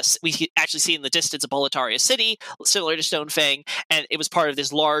Boletaria. We actually see in the distance a Boletaria city, similar to Stonefang, and it was part of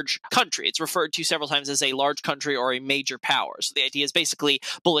this large country. It's referred to several times as a large country or a major power. So the idea is basically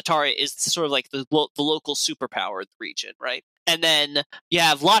Boletaria is sort of like the local superpower of the region, right? And then you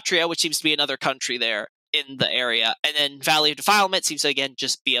have Latria, which seems to be another country there in the area, and then Valley of Defilement seems to again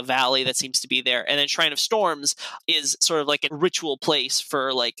just be a valley that seems to be there, and then Shrine of Storms is sort of like a ritual place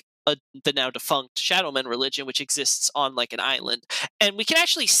for like the now defunct Shadowman religion, which exists on like an island. And we can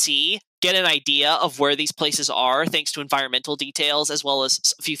actually get an idea of where these places are thanks to environmental details as well as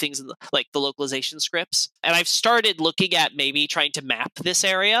a few things in the localization scripts. And I've started looking at maybe trying to map this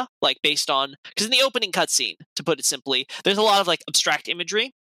area, like based on, because in the opening cutscene, to put it simply, there's a lot of like abstract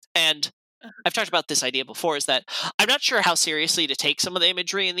imagery, and I've talked about this idea before, is that I'm not sure how seriously to take some of the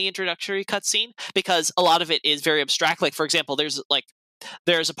imagery in the introductory cutscene, because a lot of it is very abstract. Like, for example, there's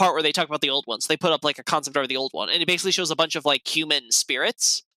a part where they talk about the old ones. They put up like a concept art of the old one, and it basically shows a bunch of like human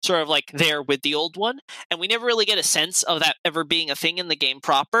spirits sort of like there with the old one, and we never really get a sense of that ever being a thing in the game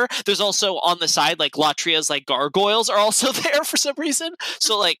proper. There's also on the side like Latria's like gargoyles are also there for some reason,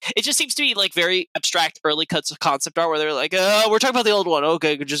 so like it just seems to be like very abstract early cuts of concept art where they're like, we're talking about the old one,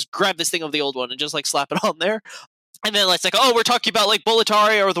 okay, just grab this thing of the old one and just like slap it on there. And then it's like, we're talking about like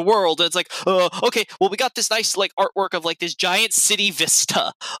Boletaria or the world. And it's like, okay, well, we got this nice like artwork of like this giant city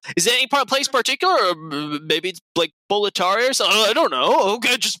vista. Is it any place particular, or maybe it's like Boletaria or something? I don't know.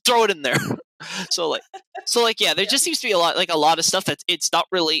 Okay, just throw it in there. so yeah, there just seems to be a lot of stuff that it's not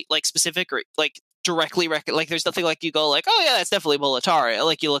really like specific or like directly like there's nothing like you go like, oh yeah, that's definitely Boletaria.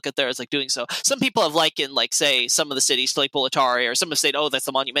 Like you look at there as like doing so. Some people have likened like say some of the cities to like Boletaria, or some have said, oh, that's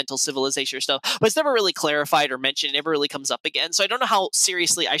the monumental civilization or stuff, but it's never really clarified or mentioned. It never really comes up again. So I don't know how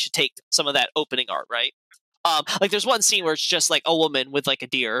seriously I should take some of that opening art, right? Like there's one scene where it's just like a woman with like a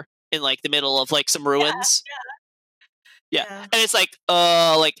deer in like the middle of like some ruins. Yeah. And it's like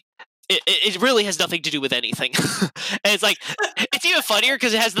it really has nothing to do with anything. And it's like, it's even funnier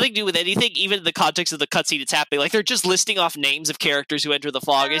because it has nothing to do with anything, even in the context of the cutscene it's happening. Like, they're just listing off names of characters who enter the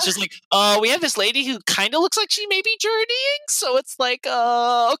fog. It's just like, we have this lady who kind of looks like she may be journeying, so it's like,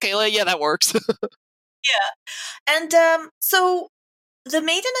 okay, well, yeah, that works. Yeah. And so the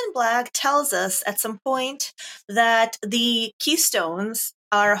Maiden in Black tells us at some point that the Keystones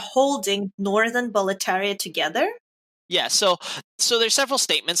are holding Northern Boletaria together. Yeah, so there's several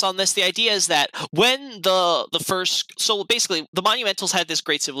statements on this. The idea is that when the first, so basically the Monumentals had this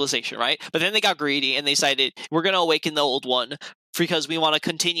great civilization, right? But then they got greedy and they decided we're going to awaken the old one because we want to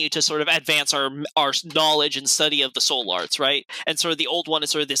continue to sort of advance our knowledge and study of the soul arts, right? And sort of the old one is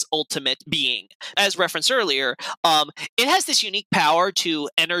sort of this ultimate being. As referenced earlier, it has this unique power to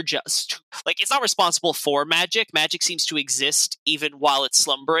energize. Like, it's not responsible for magic. Magic seems to exist even while it's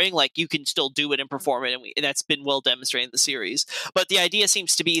slumbering. Like, you can still do it and perform it, and that's been well demonstrated in the series. But the idea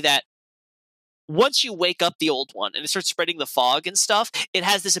seems to be that once you wake up the old one and it starts spreading the fog and stuff, it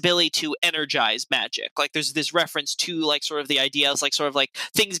has this ability to energize magic. Like, there's this reference to, like, sort of the idea of, like, sort of like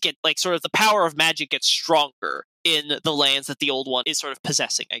things get, like, sort of the power of magic gets stronger in the lands that the old one is sort of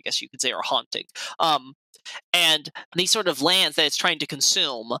possessing, I guess you could say, or haunting. And these sort of lands that it's trying to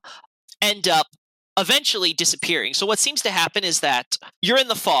consume end up eventually disappearing. So what seems to happen is that you're in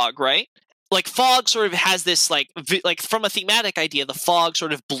the fog, right? Like, fog sort of has this, like from a thematic idea, the fog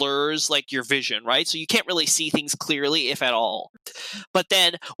sort of blurs, like, your vision, right? So you can't really see things clearly, if at all. But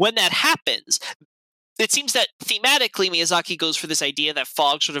then when that happens, it seems that thematically Miyazaki goes for this idea that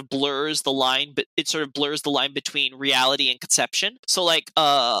fog sort of blurs the line, but it sort of blurs the line between reality and conception. So, like,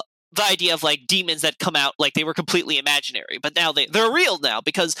 the idea of, like, demons that come out, like, they were completely imaginary, but now they're real now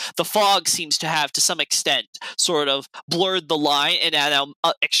because the fog seems to have, to some extent, sort of blurred the line and now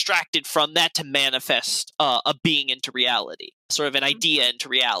extracted from that to manifest a being into reality, sort of an idea into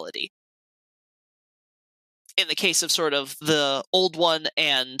reality. In the case of sort of the old one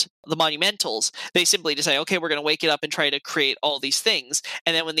and the Monumentals, they simply decide, okay, we're going to wake it up and try to create all these things.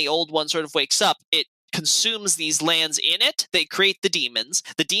 And then when the old one sort of wakes up, it consumes these lands in it. They create the demons.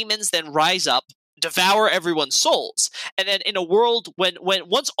 The demons then rise up, devour everyone's souls. And then in a world when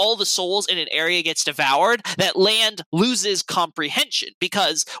once all the souls in an area gets devoured, that land loses comprehension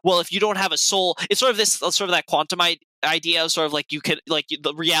because, well, if you don't have a soul, it's sort of that quantum idea of sort of like you can, like,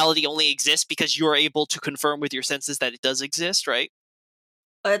 the reality only exists because you're able to confirm with your senses that it does exist, right?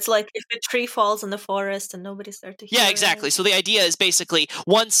 It's like if a tree falls in the forest and nobody's there to hear Yeah, exactly. it. So the idea is basically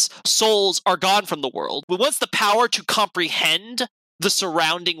once souls are gone from the world, once the power to comprehend the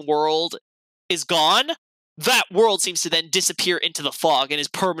surrounding world is gone, that world seems to then disappear into the fog and is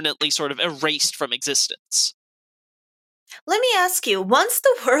permanently sort of erased from existence. Let me ask you, once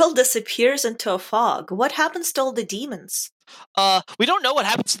the world disappears into a fog, what happens to all the demons? We don't know what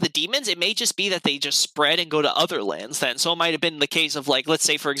happens to the demons. It may just be that they just spread and go to other lands then. So it might have been the case of, like, let's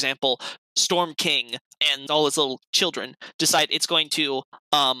say, for example, Storm King and all his little children decide it's going to,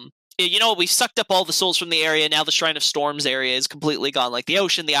 you know, we've sucked up all the souls from the area. Now the Shrine of Storms area is completely gone. Like, the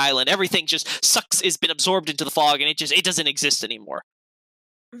ocean, the island, everything just has been absorbed into the fog and it doesn't exist anymore.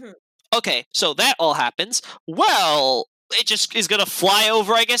 Mm-hmm. Okay, so that all happens. Well, it just is going to fly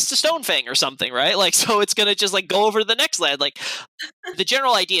over, I guess, to Stonefang or something, right? Like, so it's going to just, like, go over to the next land. Like, the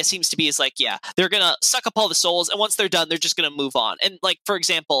general idea seems to be is, like, yeah, they're going to suck up all the souls, and once they're done, they're just going to move on. And, like, for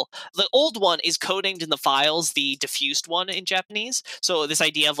example, the old one is codenamed in the files the diffused one in Japanese. So this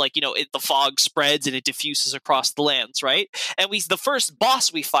idea of, like, you know, the fog spreads and it diffuses across the lands, right? And the first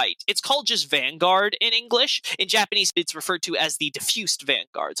boss we fight, it's called just Vanguard in English. In Japanese, it's referred to as the diffused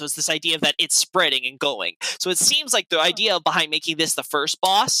Vanguard. So it's this idea that it's spreading and going. So it seems like the idea behind making this the first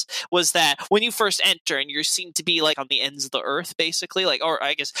boss was that when you first enter and you seem to be, like, on the ends of the earth, basically, like, or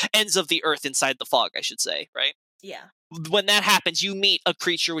I guess ends of the earth inside the fog, I should say, right? Yeah. When that happens, you meet a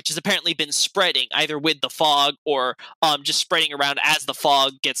creature which has apparently been spreading either with the fog or just spreading around as the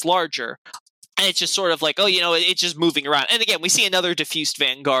fog gets larger. And it's just sort of like, oh, you know, it's just moving around. And again, we see another diffused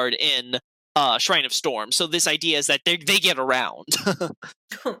Vanguard in Shrine of Storms. So this idea is that they get around.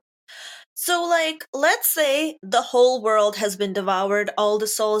 So, like, let's say the whole world has been devoured, all the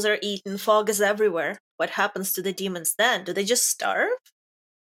souls are eaten, fog is everywhere. What happens to the demons then? Do they just starve?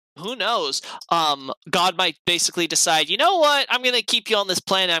 Who knows? God might basically decide, you know what? I'm going to keep you on this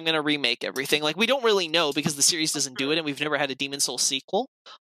planet. I'm going to remake everything. Like, we don't really know because the series doesn't do it, and we've never had a Demon Soul sequel.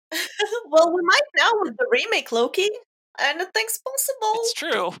 Well, we might now with the remake, Loki. Anything's possible. It's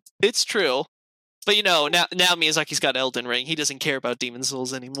true. It's true. But, you know, now Miyazaki's got Elden Ring. He doesn't care about Demon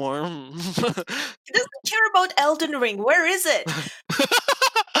Souls anymore. He doesn't care about Elden Ring. Where is it?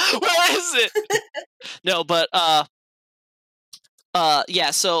 Where is it? No, but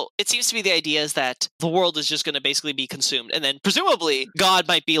Yeah, so it seems to be the idea is that the world is just going to basically be consumed, and then presumably God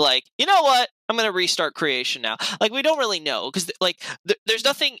might be like, you know what, I'm going to restart creation now. Like, we don't really know, because like there's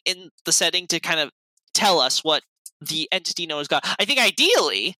nothing in the setting to kind of tell us what the entity known as God. I think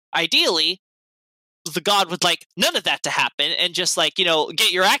ideally, the God would like none of that to happen, and just like,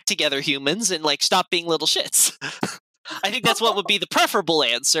 get your act together, humans, and like stop being little shits. I think that's what would be the preferable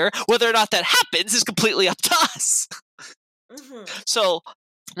answer. Whether or not that happens is completely up to us. Mm-hmm. So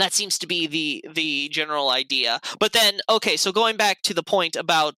that seems to be the general idea. But then, okay, so going back to the point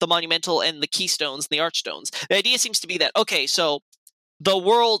about the monumental and the keystones and the archstones, the idea seems to be that, okay, so the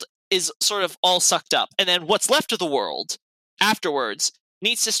world is sort of all sucked up, and then what's left of the world afterwards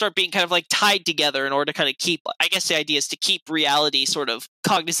needs to start being kind of like tied together in order to kind of keep, I guess the idea is to keep reality sort of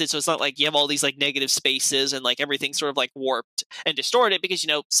cognizant, so it's not like you have all these like negative spaces and like everything's sort of like warped and distorted, because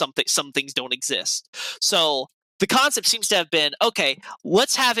some things don't exist. So the concept seems to have been, okay,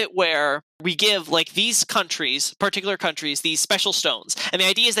 let's have it where we give like these countries, particular countries, these special stones. And the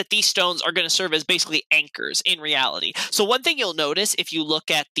idea is that these stones are going to serve as basically anchors in reality. So one thing you'll notice if you look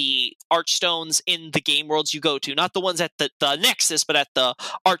at the archstones in the game worlds you go to, not the ones at the Nexus, but at the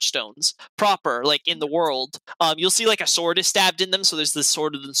archstones proper, like in the world, you'll see like a sword is stabbed in them. So there's this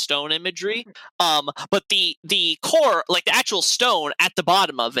sword and stone imagery. But the core, like the actual stone at the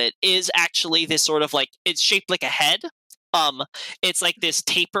bottom of it, is actually this sort of like, it's shaped like a head. It's like this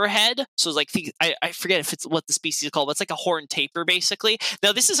taper head. So it's like, I forget if it's what the species is called, but it's like a horned tapir basically.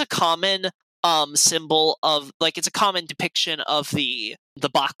 Now this is a common symbol of, like, it's a common depiction of the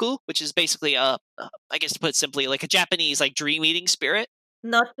Baku, which is basically I guess to put it simply, like a Japanese like dream eating spirit.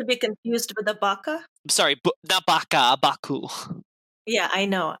 Not to be confused with the baka. Sorry, not baka, Baku. Yeah, I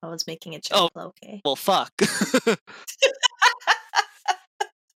know. I was making a joke. Oh, okay. Well, fuck.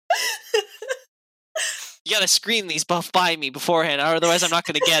 You gotta screen these buff by me beforehand, otherwise I'm not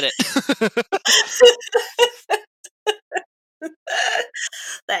gonna get it.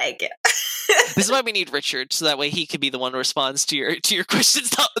 Thank you. This is why we need Richard, so that way he could be the one who responds to your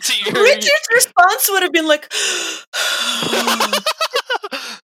questions. Richard's response would have been like,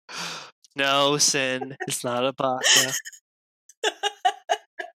 "No, Sin, it's not a baka."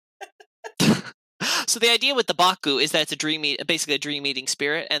 So the idea with the Baku is that it's basically a dream-eating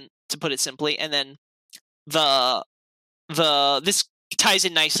spirit, and to put it simply, and then this ties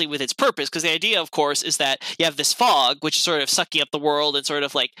in nicely with its purpose, because the idea, of course, is that you have this fog, which is sort of sucking up the world and sort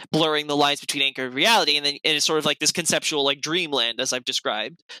of like blurring the lines between anchor and reality, and then it is sort of like this conceptual like dreamland, as I've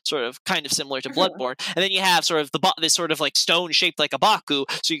described, sort of kind of similar to Bloodborne. And then you have sort of this sort of like stone shaped like a Baku,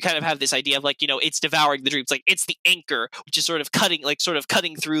 so you kind of have this idea of like, it's devouring the dreams, like it's the anchor, which is sort of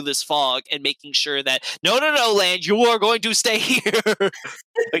cutting through this fog and making sure that no, land, you are going to stay here.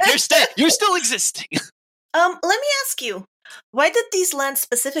 Like you're still existing. Let me ask you, why did these lands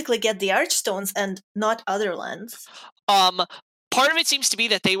specifically get the archstones and not other lands? Part of it seems to be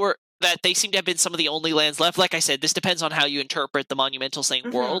that they seem to have been some of the only lands left. Like I said, this depends on how you interpret the monumental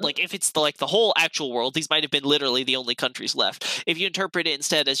saying world. Like if it's the whole actual world, these might have been literally the only countries left. If you interpret it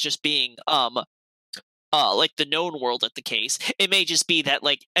instead as just being like the known world at the case, it may just be that,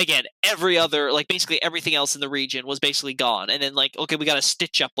 like, again, every other, like, basically everything else in the region was basically gone, and then like, okay, we got to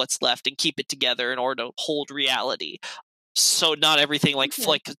stitch up what's left and keep it together in order to hold reality, so not everything like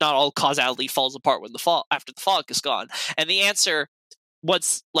not all causality falls apart when after the fog is gone. And the answer,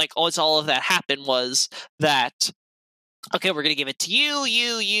 once all of that happened, was that, okay, we're going to give it to you,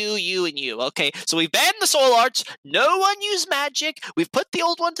 and you. Okay, so we've banned the soul arts. No one use magic. We've put the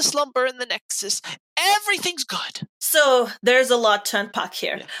old one to slumber in the Nexus. Everything's good. So there's a lot to unpack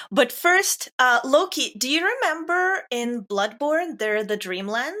here. Yeah. But first, Loki, do you remember in Bloodborne there are the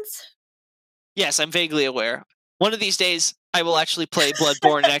Dreamlands? Yes, I'm vaguely aware. One of these days, I will actually play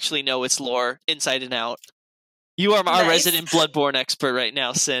Bloodborne and actually know its lore inside and out. You are our resident Bloodborne expert right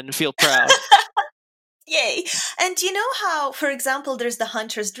now, Sin. Feel proud. Yay. And you know how, for example, there's the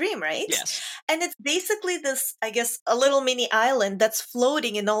Hunter's Dream, right? Yes. And it's basically this, I guess, a little mini island that's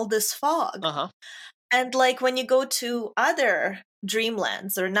floating in all this fog. Uh-huh. And like when you go to other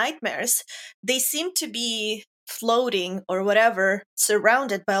dreamlands or nightmares, they seem to be floating or whatever,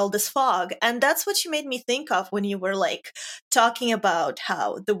 surrounded by all this fog. And that's what you made me think of when you were like talking about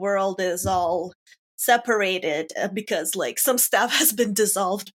how the world is all separated because like some stuff has been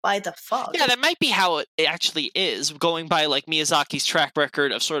dissolved by the fog. Yeah, that might be how it actually is, going by like Miyazaki's track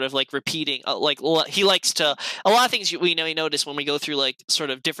record of sort of like repeating, he likes to, a lot of things we notice when we go through like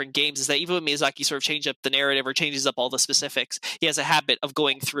sort of different games is that even when Miyazaki sort of changes up the narrative or changes up all the specifics, he has a habit of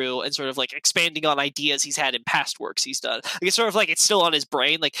going through and sort of like expanding on ideas he's had in past works he's done. Like, it's sort of like it's still on his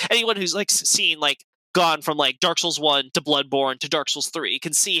brain. Like anyone who's like seen like gone from like Dark Souls 1 to Bloodborne to Dark Souls 3. You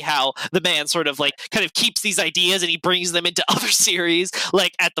can see how the man sort of like kind of keeps these ideas and he brings them into other series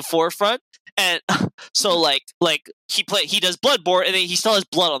like at the forefront. And so like he does Bloodborne and then he still has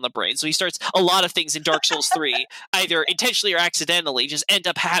blood on the brain. So he starts a lot of things in Dark Souls 3 either intentionally or accidentally just end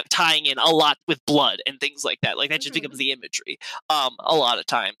up tying in a lot with blood and things like that. Like that just becomes the imagery a lot of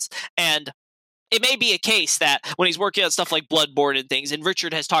times. And it may be a case that when he's working on stuff like Bloodborne and things, and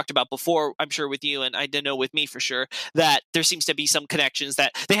Richard has talked about before, I'm sure with you, and I know with me for sure, that there seems to be some connections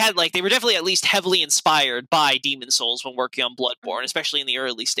that they were definitely at least heavily inspired by Demon Souls when working on Bloodborne, especially in the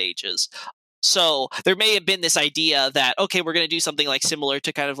early stages. So there may have been this idea that, okay, we're going to do something like similar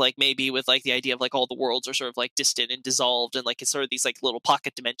to kind of like maybe with like the idea of like all the worlds are sort of like distant and dissolved and like it's sort of these like little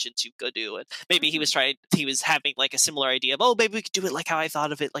pocket dimensions you could do. And maybe he was having like a similar idea of, oh, maybe we could do it like how I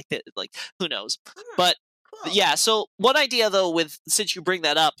thought of it, like that, like who knows. But Cool. yeah, so one idea though since you bring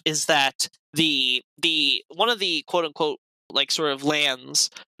that up is that the one of the quote unquote like sort of lands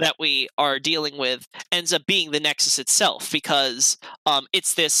that we are dealing with ends up being the Nexus itself because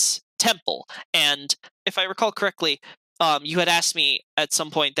it's this temple. And if I recall correctly, you had asked me at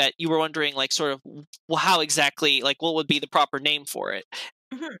some point that you were wondering like sort of how exactly like what would be the proper name for it.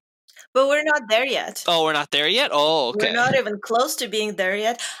 Mm-hmm. But we're not there yet. Oh, we're not there yet? Oh, okay. We're not even close to being there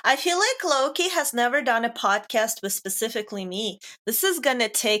yet. I feel like Loki has never done a podcast with specifically me. This is gonna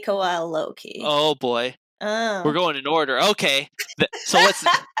take a while, Loki. Oh boy. Oh. We're going in order. Okay. So let's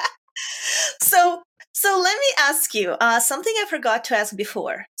So let me ask you something I forgot to ask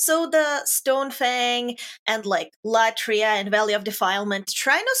before. So the Stonefang and like Latria and Valley of Defilement,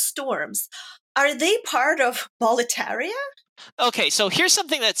 Trina Storms, are they part of Boletaria? Okay, so here's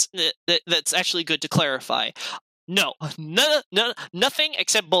something that's actually good to clarify. No, nothing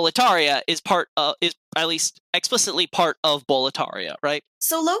except Boletaria is at least explicitly part of Boletaria, right?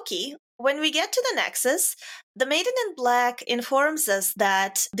 So Loki, when we get to the Nexus, the Maiden in Black informs us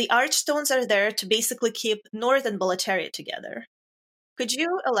that the Archstones are there to basically keep North and Boletaria together. Could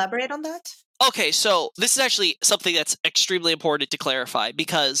you elaborate on that? Okay, so this is actually something that's extremely important to clarify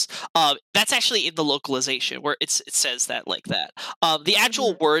because that's actually in the localization where it says that like that. The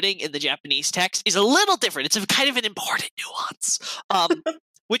actual wording in the Japanese text is a little different. It's a kind of an important nuance.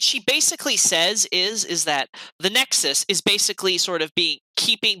 Which she basically says is that the Nexus is basically sort of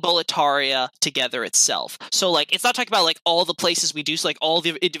keeping Boletaria together itself. So like it's not talking about like all the places we do, so like all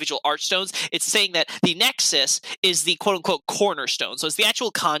the individual archstones. It's saying that the Nexus is the quote unquote cornerstone. So it's the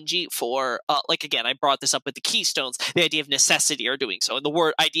actual kanji for like again, I brought this up with the keystones, the idea of necessity or doing so. And the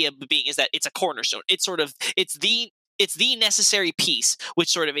word idea being is that it's a cornerstone. It's the necessary piece which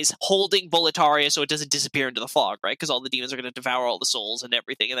sort of is holding Boletaria so it doesn't disappear into the fog, right? Because all the demons are going to devour all the souls and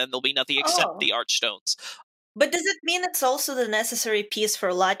everything, and then there'll be nothing except the Archstones. But does it mean it's also the necessary piece for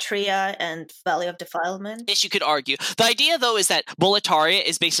Latria and Valley of Defilement? Yes, you could argue. The idea, though, is that Boletaria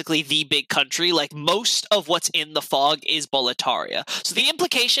is basically the big country. Like, most of what's in the fog is Boletaria. So the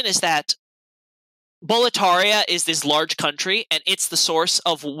implication is that Boletaria is this large country, and it's the source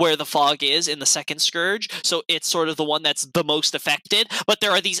of where the fog is in the second Scourge, so it's sort of the one that's the most affected. But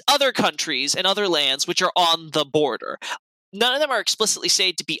there are these other countries and other lands which are on the border. None of them are explicitly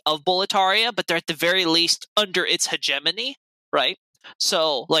stated to be of Boletaria, but they're at the very least under its hegemony, right?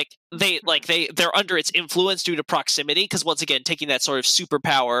 So, they're under its influence due to proximity, because once again, taking that sort of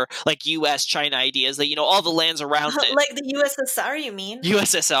superpower, like U.S., China ideas, that, all the lands around it. Like the USSR, you mean?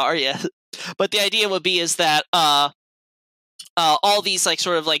 USSR, yeah. But the idea would be is that all these like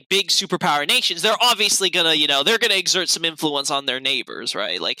sort of like big superpower nations, they're obviously gonna they're gonna exert some influence on their neighbors,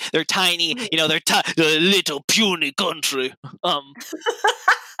 right? Like they're tiny, they're the little puny country.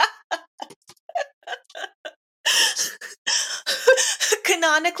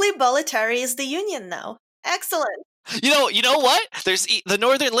 Canonically, Boletaria is the Union now. Excellent. You know what? There's the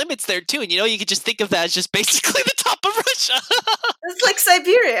northern limits there too, and you could just think of that as just basically the top of Russia. It's like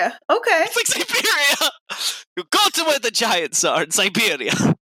Siberia. Okay. It's like Siberia. You go to where the giants are in Siberia.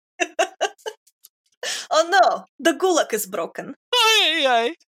 Oh no, the Gulag is broken.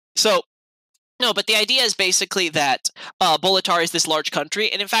 So, no, but the idea is basically that Boletaria is this large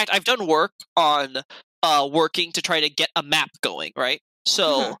country, and in fact, I've done work on working to try to get a map going, right?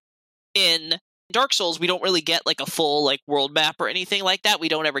 So, in Dark Souls, we don't really get like a full like world map or anything like that. We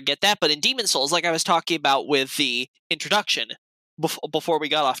don't ever get that. But in Demon Souls, like I was talking about with the introduction before we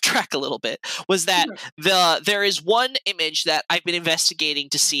got off track a little bit, was that there is one image that I've been investigating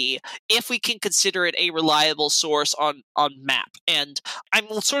to see if we can consider it a reliable source on map. And I'm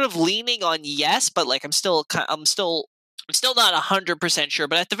sort of leaning on yes, but like I'm still not 100% sure,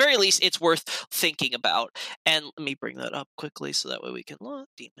 but at the very least, it's worth thinking about. And let me bring that up quickly so that way we can look.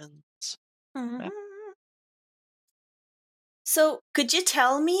 Demons. So, could you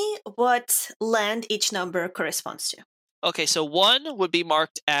tell me what land each number corresponds to? Okay, so 1 would be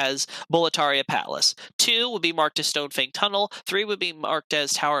marked as Boletaria Palace. 2 would be marked as Stonefang Tunnel. 3 would be marked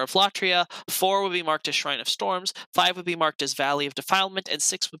as Tower of Latria. 4 would be marked as Shrine of Storms. 5 would be marked as Valley of Defilement. And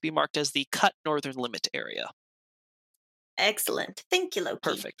 6 would be marked as the Cut Northern Limit area. Excellent. Thank you, Loki.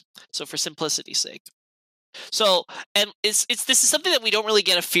 Perfect. So for simplicity's sake. So, and this is something that we don't really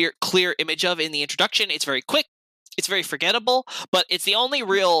get a clear image of in the introduction. It's very quick. It's very forgettable, but it's the only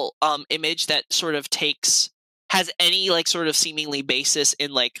real image that sort of has any like sort of seemingly basis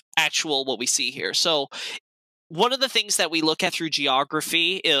in like actual what we see here. So one of the things that we look at through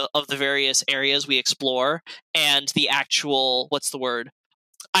geography of the various areas we explore and the actual,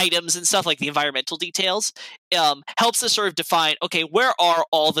 items and stuff like the environmental details helps us sort of define, okay, where are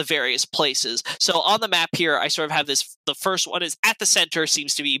all the various places? So on the map here, I sort of have this. The first one is at the center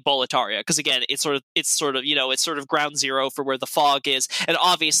seems to be Boletaria, because again, it's sort of ground zero for where the fog is, and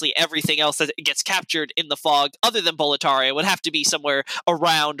obviously everything else that gets captured in the fog other than Boletaria would have to be somewhere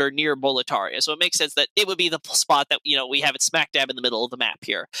around or near Boletaria. So it makes sense that it would be the spot that we have it smack dab in the middle of the map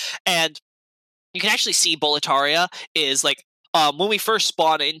here, and you can actually see Boletaria is like when we first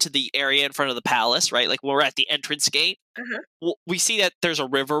spawn into the area in front of the palace, right? Like when we're at the entrance gate, we see that there's a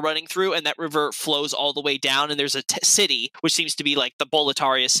river running through, and that river flows all the way down, and there's a city, which seems to be like the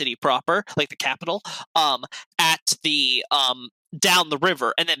Boletaria city proper, like the capital, at the down the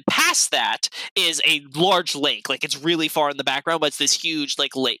river, and then past that is a large lake. Like it's really far in the background, but it's this huge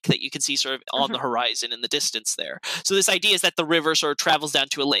like lake that you can see sort of on the horizon in the distance there. So this idea is that the river sort of travels down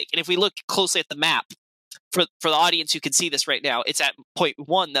to a lake, and if we look closely at the map, for the audience who can see this right now, it's at point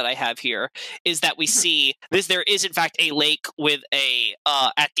 1 that I have here, is that we see this. There is in fact a lake with a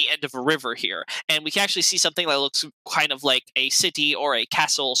at the end of a river here, and we can actually see something that looks kind of like a city or a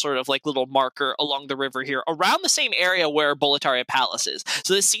castle, sort of like little marker along the river here, around the same area where Boletaria Palace is.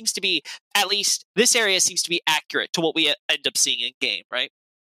 So this seems to be, at least this area seems to be accurate to what we end up seeing in game, right?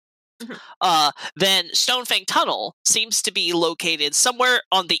 Then Stonefang Tunnel seems to be located somewhere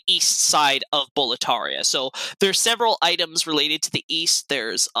on the east side of Boletaria. So there's several items related to the east.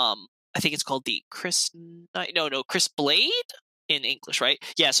 There's I think it's called the Chris Blade in English, right?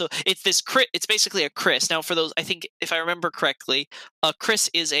 Yeah, so it's this it's basically a Chris. Now for those, I think if I remember correctly, a Chris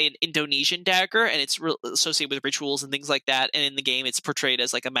is an Indonesian dagger, and it's associated with rituals and things like that, and in the game it's portrayed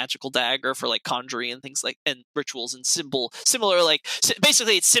as like a magical dagger for like conjuring and things like, and rituals and similar like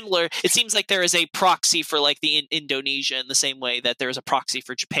basically it's similar. It seems like there is a proxy for like the Indonesia in the same way that there's a proxy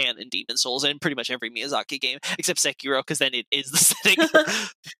for Japan in Demon Souls and pretty much every Miyazaki game except Sekiro, because then it is the setting.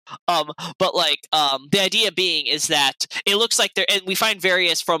 But like the idea being is that it looks like there, and we find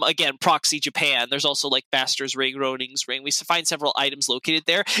various from, again, proxy Japan. There's also like Vaster's Ring, Ronin's Ring. We find several items located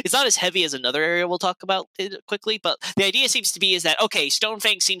there. It's not as heavy as another area we'll talk about quickly, but the idea seems to be is that, okay,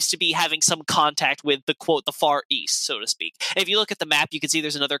 Stonefang seems to be having some contact with the quote the far east, so to speak. And if you look at the map, you can see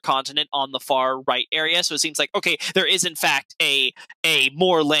there's another continent on the far right area. So it seems like, okay, there is in fact a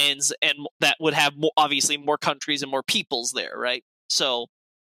more lands, and that would have obviously more countries and more peoples there, right? So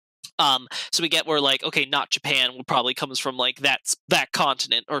we get where like, okay, not Japan probably comes from like that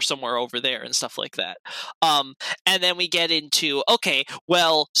continent or somewhere over there and stuff like that. And then we get into, okay,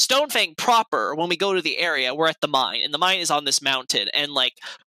 well, Stonefang proper, when we go to the area, we're at the mine, and the mine is on this mountain, and like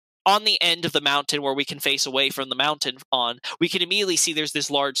on the end of the mountain where we can face away from the mountain we can immediately see there's this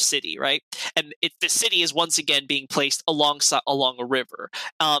large city, right? And the city is once again being placed along a river.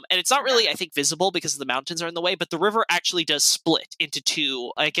 And it's not really, I think, visible because the mountains are in the way, but the river actually does split into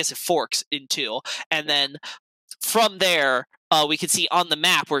two. I guess it forks in two. And then from there, we can see on the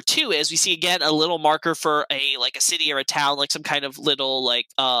map where 2 is, we see again a little marker for a city or a town, like some kind of little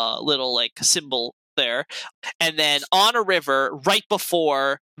symbol there. And then on a river right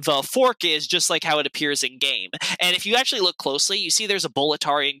before the fork is, just like how it appears in game. And if you actually look closely, you see there's a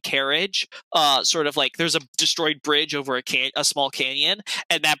Boletarian carriage, sort of like there's a destroyed bridge over a small canyon,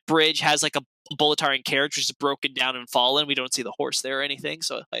 and that bridge has like a Boletarian carriage which is broken down and fallen. We don't see the horse there or anything,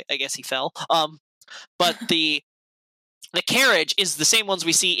 so I guess he fell. But the carriage is the same ones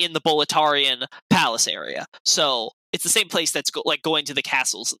we see in the Boletarian palace area. So it's the same place that's going to the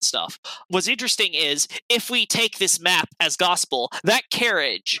castles and stuff. What's interesting is, if we take this map as gospel, that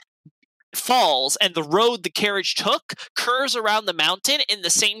carriage falls, and the road the carriage took curves around the mountain in the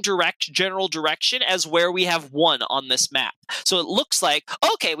same general direction as where we have 1 on this map. So it looks like,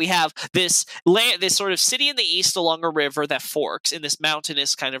 okay, we have this sort of city in the east along a river that forks in this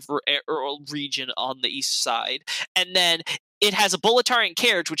mountainous kind of region on the east side, and then it has a Boletarian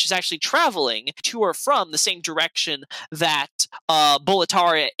carriage which is actually traveling to or from the same direction that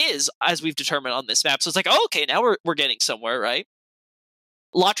Boletaria is, as we've determined on this map. So it's like, oh, okay, now we're getting somewhere, right?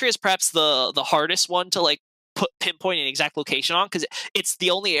 Latria is perhaps the hardest one to like pinpoint an exact location on, because it's the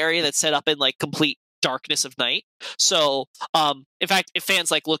only area that's set up in like complete darkness of night. So in fact, if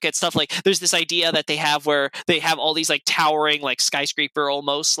fans like look at stuff like, there's this idea that they have where they have all these like towering like skyscraper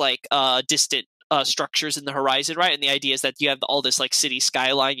almost like distant structures in the horizon, right? And the idea is that you have all this like city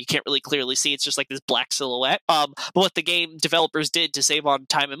skyline you can't really clearly see. It's just like this black silhouette. But what the game developers did to save on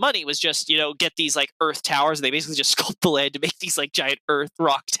time and money was just, get these like earth towers. And they basically just sculpt the land to make these like giant earth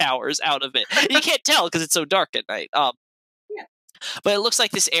rock towers out of it. And you can't tell because it's so dark at night. But it looks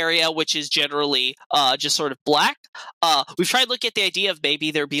like this area, which is generally just sort of black. We've tried to look at the idea of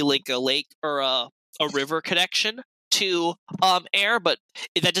maybe there be like a lake or a river connection to air, but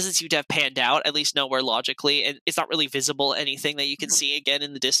that doesn't seem to have panned out, at least nowhere logically, and it's not really visible anything that you can see again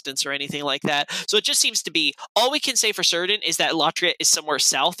in the distance or anything like that. So it just seems to be, all we can say for certain is that Latria is somewhere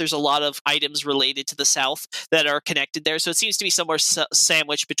south. There's a lot of items related to the south that are connected there, so it seems to be somewhere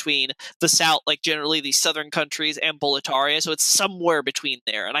sandwiched between the south, like generally the southern countries, and Boletaria, so it's somewhere between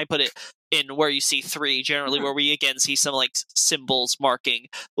there, and I put it in where you see 3, generally where we again see some like symbols marking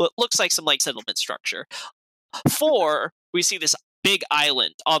what looks like some like settlement structure. 4, we see this big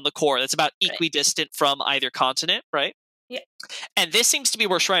island on the core that's about equidistant from either continent, right? Yeah. And this seems to be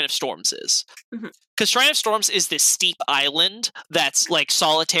where Shrine of Storms is. Mm-hmm. Because Shrine of Storms is this steep island that's like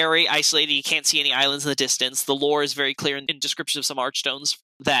solitary, isolated. You can't see any islands in the distance. The lore is very clear in description of some archstones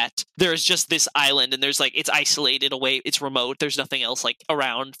that there's just this island and there's like, it's isolated away, it's remote, there's nothing else like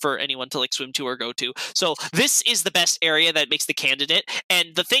around for anyone to like swim to or go to. So this is the best area that makes the candidate.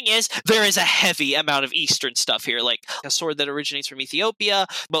 And the thing is, there is a heavy amount of Eastern stuff here, like a sword that originates from Ethiopia.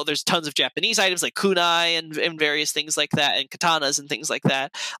 Well, there's tons of Japanese items like kunai and various things like that, and katanas and things like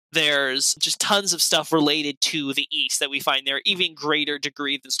that. There's just tons of stuff related to the East that we find there, even greater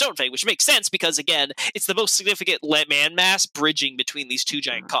degree than Stonefang, which makes sense because, again, it's the most significant man mass bridging between these two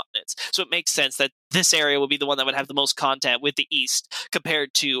giant continents. So it makes sense that this area will be the one that would have the most content with the East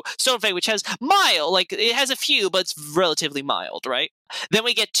compared to Stonefang, which has mild, like it has a few, but it's relatively mild, right? Then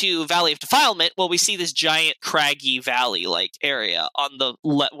we get to Valley of Defilement. Well, we see this giant craggy valley-like area on the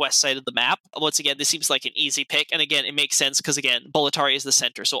west side of the map. Once again, this seems like an easy pick. And again, it makes sense because, again, Boletaria is the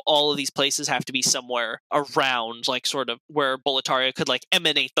center. So all of these places have to be somewhere around, like sort of where Boletaria could like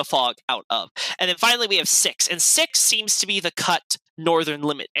emanate the fog out of. And then finally we have 6. And 6 seems to be the cut northern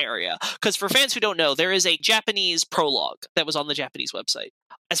limit area. Because for fans who don't know, there is a Japanese prologue that was on the Japanese website.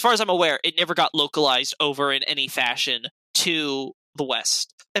 As far as I'm aware, it never got localized over in any fashion to the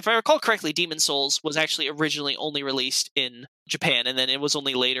West. If I recall correctly, Demon's Souls was actually originally only released in Japan, and then it was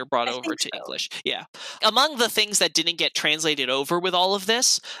only later brought over to English. Yeah. Among the things that didn't get translated over with all of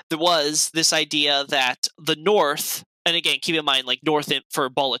this, there was this idea that the North, and again, keep in mind, like north for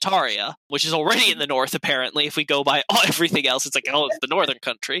Boletaria, which is already in the north, apparently. If we go by everything else, it's like, oh, it's the northern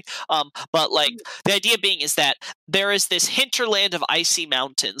country. But like the idea being is that there is this hinterland of icy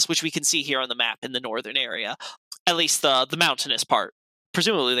mountains, which we can see here on the map in the northern area, at least the mountainous part.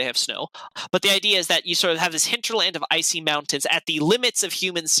 Presumably they have snow. But the idea is that you sort of have this hinterland of icy mountains at the limits of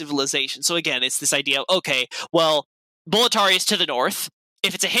human civilization. So again, it's this idea of, okay, well, Boletaria is to the north.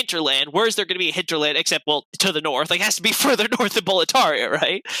 If it's a hinterland, where is there going to be a hinterland except, well, to the north? Like, it has to be further north than Boletaria,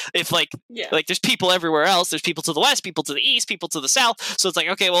 right? If, like, there's people everywhere else. There's people to the west, people to the east, people to the south. So it's like,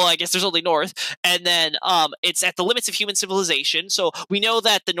 okay, well, I guess there's only north. And then it's at the limits of human civilization. So we know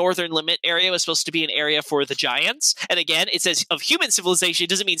that the northern limit area was supposed to be an area for the giants. And again, it says of human civilization. It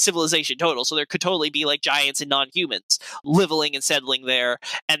doesn't mean civilization total. So there could totally be, like, giants and non-humans living and settling there.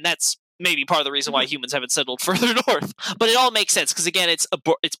 And that's maybe part of the reason why humans haven't settled further north. But it all makes sense because, again, it's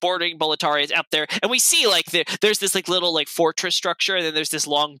bordering Boletaria, it's up there, and we see like there's this like little like fortress structure, and then there's this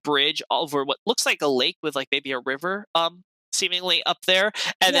long bridge over what looks like a lake with like maybe a river seemingly up there,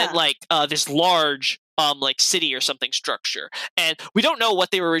 and then like this large like city or something structure. And we don't know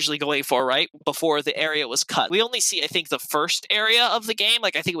what they were originally going for, right? Before the area was cut. We only see, I think, the first area of the game.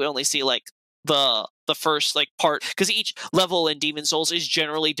 Like I think we only see like the first like part, because each level in Demon's Souls is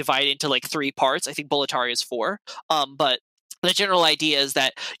generally divided into like 3 parts. I think Boletaria is 4. But the general idea is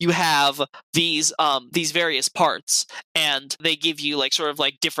that you have these various parts, and they give you like sort of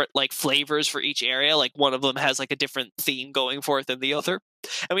like different like flavors for each area. Like one of them has like a different theme going for it than the other.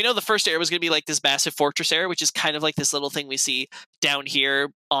 And we know the first area was going to be like this massive fortress area, which is kind of like this little thing we see down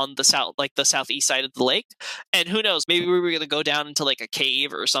here on the south, like the southeast side of the lake. And who knows, maybe we were going to go down into like a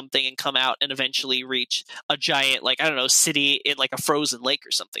cave or something and come out and eventually reach a giant, like, I don't know, city in like a frozen lake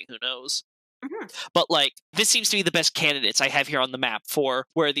or something. Who knows? But like this seems to be the best candidates I have here on the map for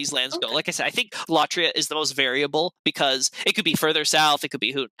where these lands go. Okay. Like I said, I think Latria is the most variable because it could be further south, it could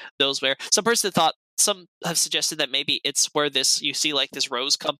be who knows where. Some have suggested that maybe it's where you see like this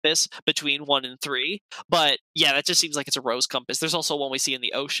rose compass between 1 and 3. But yeah, that just seems like it's a rose compass. There's also one we see in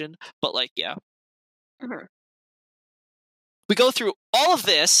the ocean, but like yeah. Mhm. We go through all of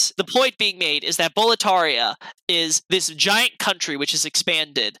this. The point being made is that Boletaria is this giant country which is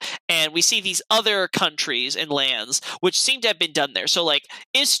expanded, and we see these other countries and lands which seem to have been done there. So, like,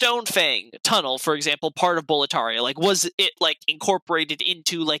 is Stonefang Tunnel, for example, part of Boletaria? Like, was it like incorporated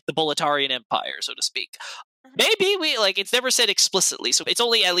into like the Boletarian Empire, so to speak? Maybe it's never said explicitly, so it's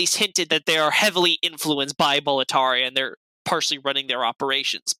only at least hinted that they are heavily influenced by Boletaria and they're partially running their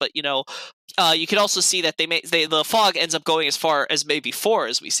operations. But you can also see that the fog ends up going as far as maybe 4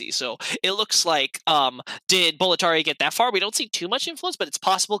 as we see. So it looks like did Boletaria get that far? We don't see too much influence, but it's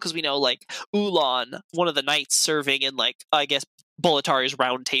possible because we know like Ulan, one of the knights serving in like I guess Boletaria's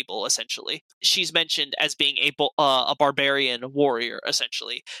round table, essentially. She's mentioned as being a barbarian warrior,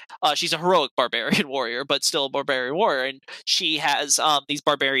 essentially. She's a heroic barbarian warrior, but still a barbarian warrior, and she has these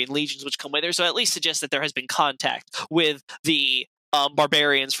barbarian legions which come with her, so at least suggests that there has been contact with the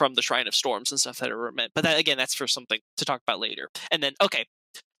barbarians from the Shrine of Storms and stuff that are meant. But that, again, that's for something to talk about later. And then, okay.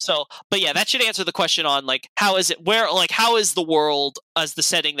 So, but yeah, that should answer the question on like how is the world as the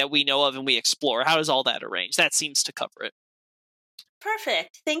setting that we know of and we explore? How is all that arranged? That seems to cover it.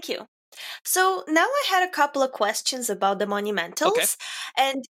 Perfect. Thank you. So now I had a couple of questions about the monumentals, Okay.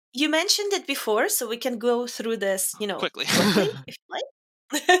 and you mentioned it before, so we can go through this, quickly if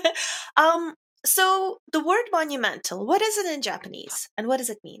you like. So the word monumental, what is it in Japanese, and what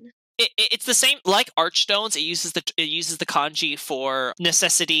does it mean? It's the same like Archstones. It uses the kanji for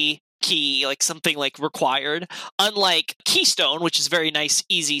necessity, key, like something like required. Unlike Keystone, which is very nice,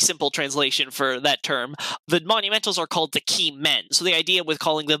 easy, simple translation for that term, the monumentals are called the key men. So the idea with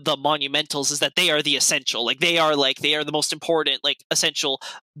calling them the monumentals is that they are the essential. They are the most important, like essential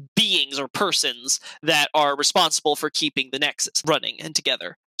beings or persons that are responsible for keeping the Nexus running and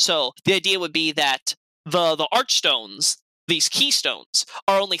together. So the idea would be that the Archstones, these keystones,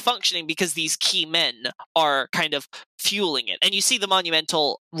 are only functioning because these key men are kind of fueling it. And you see the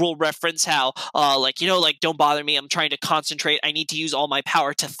monumental will reference how don't bother me, I'm trying to concentrate, I need to use all my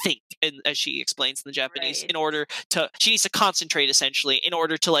power to think, and as she explains in the Japanese, Right. she needs to concentrate essentially in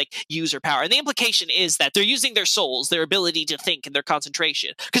order to like use her power. And the implication is that they're using their souls, their ability to think, and their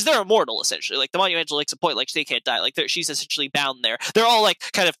concentration, because they're immortal essentially. Like the monumental makes a point, like they can't die, like she's essentially bound there. They're all like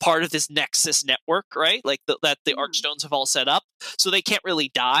kind of part of this Nexus network, right? Like that the Archstones have all set up, so they can't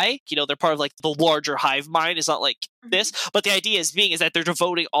really die. They're part of like the larger hive mind. It's not like this, but the idea is that they're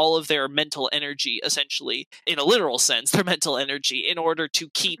devoting all of their mental energy, essentially, in a literal sense, their mental energy, in order to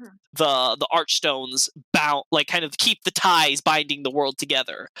keep the Archstones bound, like kind of keep the ties binding the world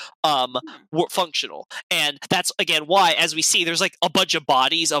together, functional. And that's again why, as we see, there's like a bunch of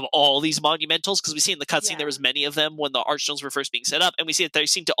bodies of all these monumentals, because we see in the cutscene there was many of them when the Archstones were first being set up, and we see that they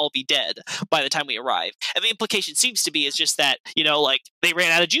seem to all be dead by the time we arrive. And the implication seems to be is just that like they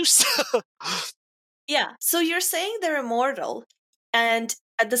ran out of juice. Yeah, so you're saying they're immortal, and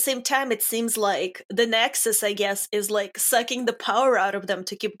at the same time, it seems like the Nexus, I guess, is like sucking the power out of them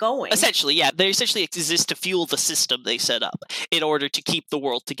to keep going. Essentially, yeah. They essentially exist to fuel the system they set up in order to keep the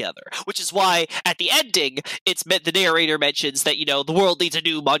world together. Which is why, at the ending, the narrator mentions that, the world needs a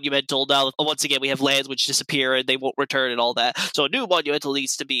new monumental. Now, once again, we have lands which disappear and they won't return and all that. So a new monumental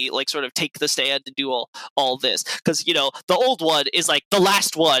needs to be, like, sort of take the stand and do all this. Because, the old one is, like, the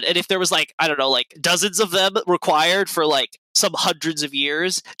last one. And if there was, like, I don't know, like, dozens of them required for, like, some hundreds of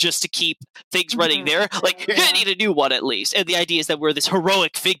years just to keep things running there, like you're gonna need a new one at least. And the idea is that we're this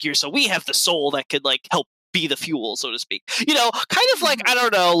heroic figure, so we have the soul that could like help be the fuel, so to speak. Kind of like, I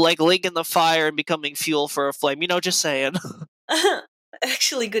don't know, like Link in the fire and becoming fuel for a flame, just saying.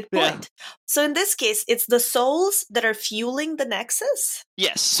 Actually, good point. Yeah. So in this case, it's the souls that are fueling the Nexus?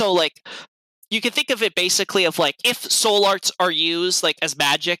 Yes, so like you can think of it basically of like if soul arts are used like as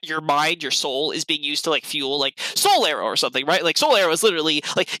magic, your mind, your soul is being used to like fuel like soul arrow or something, right? Like soul arrow is literally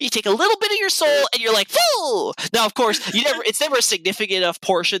like you take a little bit of your soul and you're like, whoa! Now, of course, it's never a significant enough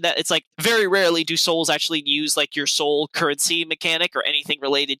portion that it's like very rarely do souls actually use like your soul currency mechanic or anything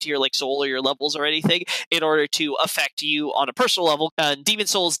related to your like soul or your levels or anything in order to affect you on a personal level. And Demon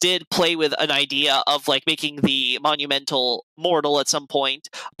Souls did play with an idea of like making the monumental mortal at some point.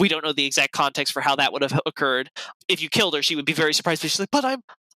 We don't know the exact context for how that would have occurred. If you killed her, she would be very surprised, but she's like, but I'm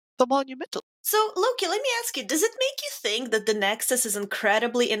the monumental. So, Loki, let me ask you, does it make you think that the Nexus is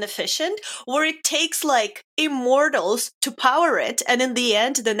incredibly inefficient, or it takes, like, immortals to power it, and in the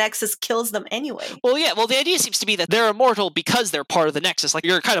end, the Nexus kills them anyway? Well, yeah, well, the idea seems to be that they're immortal because they're part of the Nexus. Like,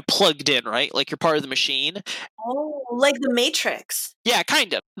 you're kind of plugged in, right? Like, you're part of the machine. Oh, like the Matrix. Yeah,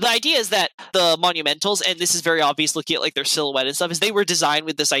 kind of. The idea is that the Monumentals, and this is very obvious looking at like their silhouette and stuff, is they were designed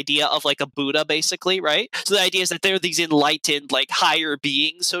with this idea of like a Buddha, basically, right? So the idea is that they're these enlightened, like higher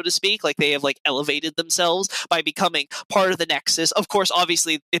beings, so to speak. Like they have like elevated themselves by becoming part of the Nexus. Of course,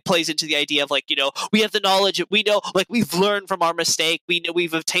 obviously, it plays into the idea of like, we have the knowledge, we know, like we've learned from our mistake, we know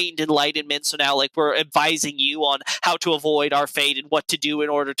we've obtained enlightenment, so now like we're advising you on how to avoid our fate and what to do in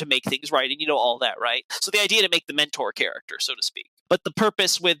order to make things right, and all that, right? So the idea to make the mentor character, so to speak. But the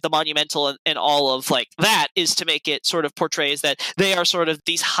purpose with the Monumental and all of like that is to make it sort of portrays that they are sort of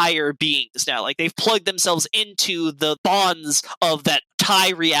these higher beings now. Like they've plugged themselves into the bonds of that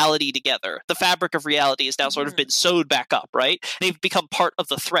tie reality together. The fabric of reality has now sort of been sewed back up, right? They've become part of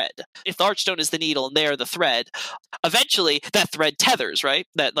the thread. If the Archstone is the needle and they're the thread, eventually that thread tethers, right?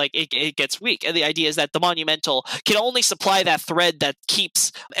 That like it gets weak. And the idea is that the Monumental can only supply that thread that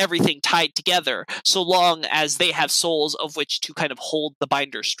keeps everything tied together so long as they have souls of which to kind of hold the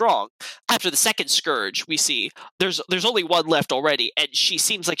binder strong. After the second scourge, we see there's only one left already, and she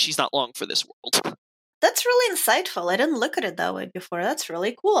seems like she's not long for this world. That's really insightful. I didn't look at it that way before. That's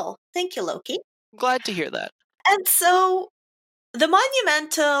really cool. Thank you, Loki. I'm glad to hear that. And so, the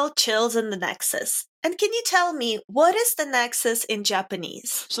Monumental chills in the Nexus. And can you tell me, what is the Nexus in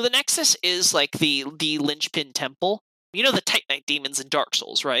Japanese? So the Nexus is like the linchpin temple. You know the Titanite demons in Dark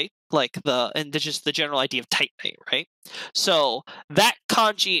Souls, right? Like just the general idea of Titanite, right? So that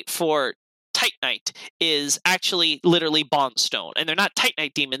kanji for Titanite is actually literally Bondstone, and they're not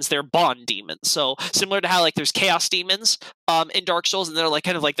Titanite demons; they're Bond demons. So similar to how like there's Chaos demons in Dark Souls, and they're like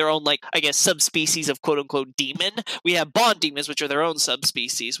kind of like their own like I guess subspecies of quote unquote demon. We have Bond demons, which are their own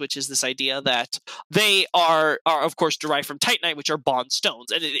subspecies, which is this idea that they are of course derived from Titanite, which are Bond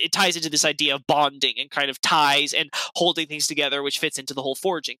stones, and it ties into this idea of bonding and kind of ties and holding things together, which fits into the whole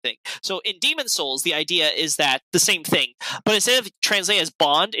forging thing. So in Demon Souls, the idea is that the same thing, but instead of translate as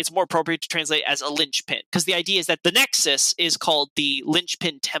bond, it's more appropriate to translate as a linchpin, because the idea is that the Nexus is called the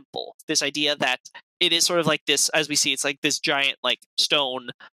linchpin temple. This idea that it is sort of like this, as we see, it's like this giant like stone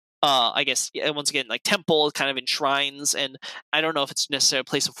I guess once again like temple kind of enshrines, and I don't know if it's necessarily a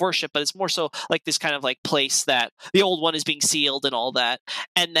place of worship, but it's more so like this kind of like place that the old one is being sealed and all that.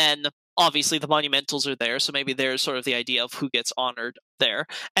 And then obviously the Monumentals are there, so maybe there's sort of the idea of who gets honored there.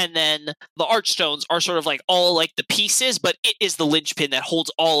 And then the Archstones are sort of like all like the pieces, but it is the linchpin that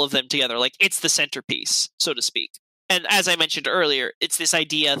holds all of them together. Like it's the centerpiece, so to speak. And as I mentioned earlier, it's this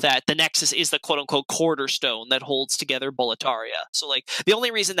idea that the Nexus is the quote-unquote cornerstone that holds together Boletaria. So, like, the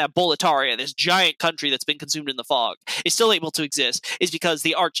only reason that Boletaria, this giant country that's been consumed in the fog, is still able to exist is because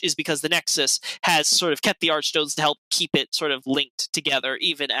the Nexus has sort of kept the Archstones to help keep it sort of linked together,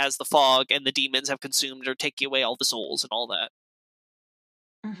 even as the fog and the demons have consumed or taken away all the souls and all that.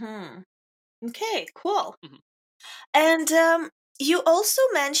 Mm-hmm. Okay, cool. Mm-hmm. And you also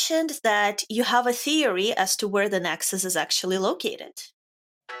mentioned that you have a theory as to where the Nexus is actually located.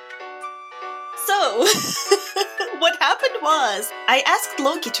 So, what happened was, I asked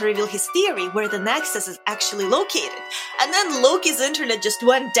Loki to reveal his theory where the Nexus is actually located, and then Loki's internet just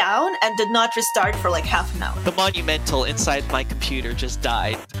went down and did not restart for like half an hour. The Monumental inside my computer just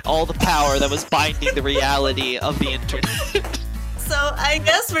died. All the power that was binding the reality of the internet. So, I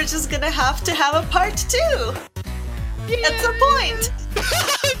guess we're just gonna have to have a part 2. Yeah. At some point.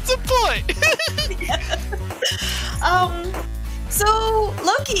 At some point. Yeah. So,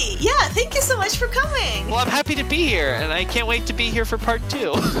 Loki, yeah, thank you so much for coming. Well, I'm happy to be here, and I can't wait to be here for part 2.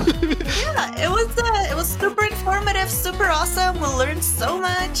 Yeah, it was super informative, super awesome. We learned so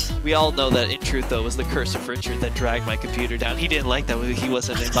much. We all know that, in truth, though, it was the curse of Richard that dragged my computer down. He didn't like that he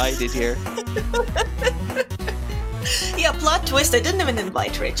wasn't invited here. Yeah, plot twist, I didn't even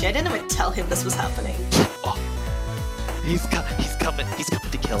invite Richie. I didn't even tell him this was happening. Oh. He's coming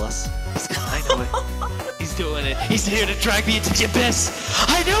to kill us. I know it. He's doing it. He's here to drag me into the abyss.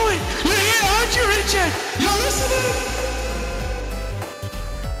 I knew it. You're here, aren't you, Richard? You're listening.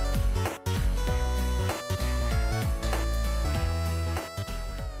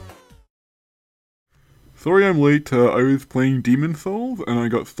 Sorry I'm late. I was playing Demon Souls and I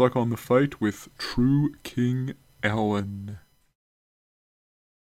got stuck on the fight with True King Alan.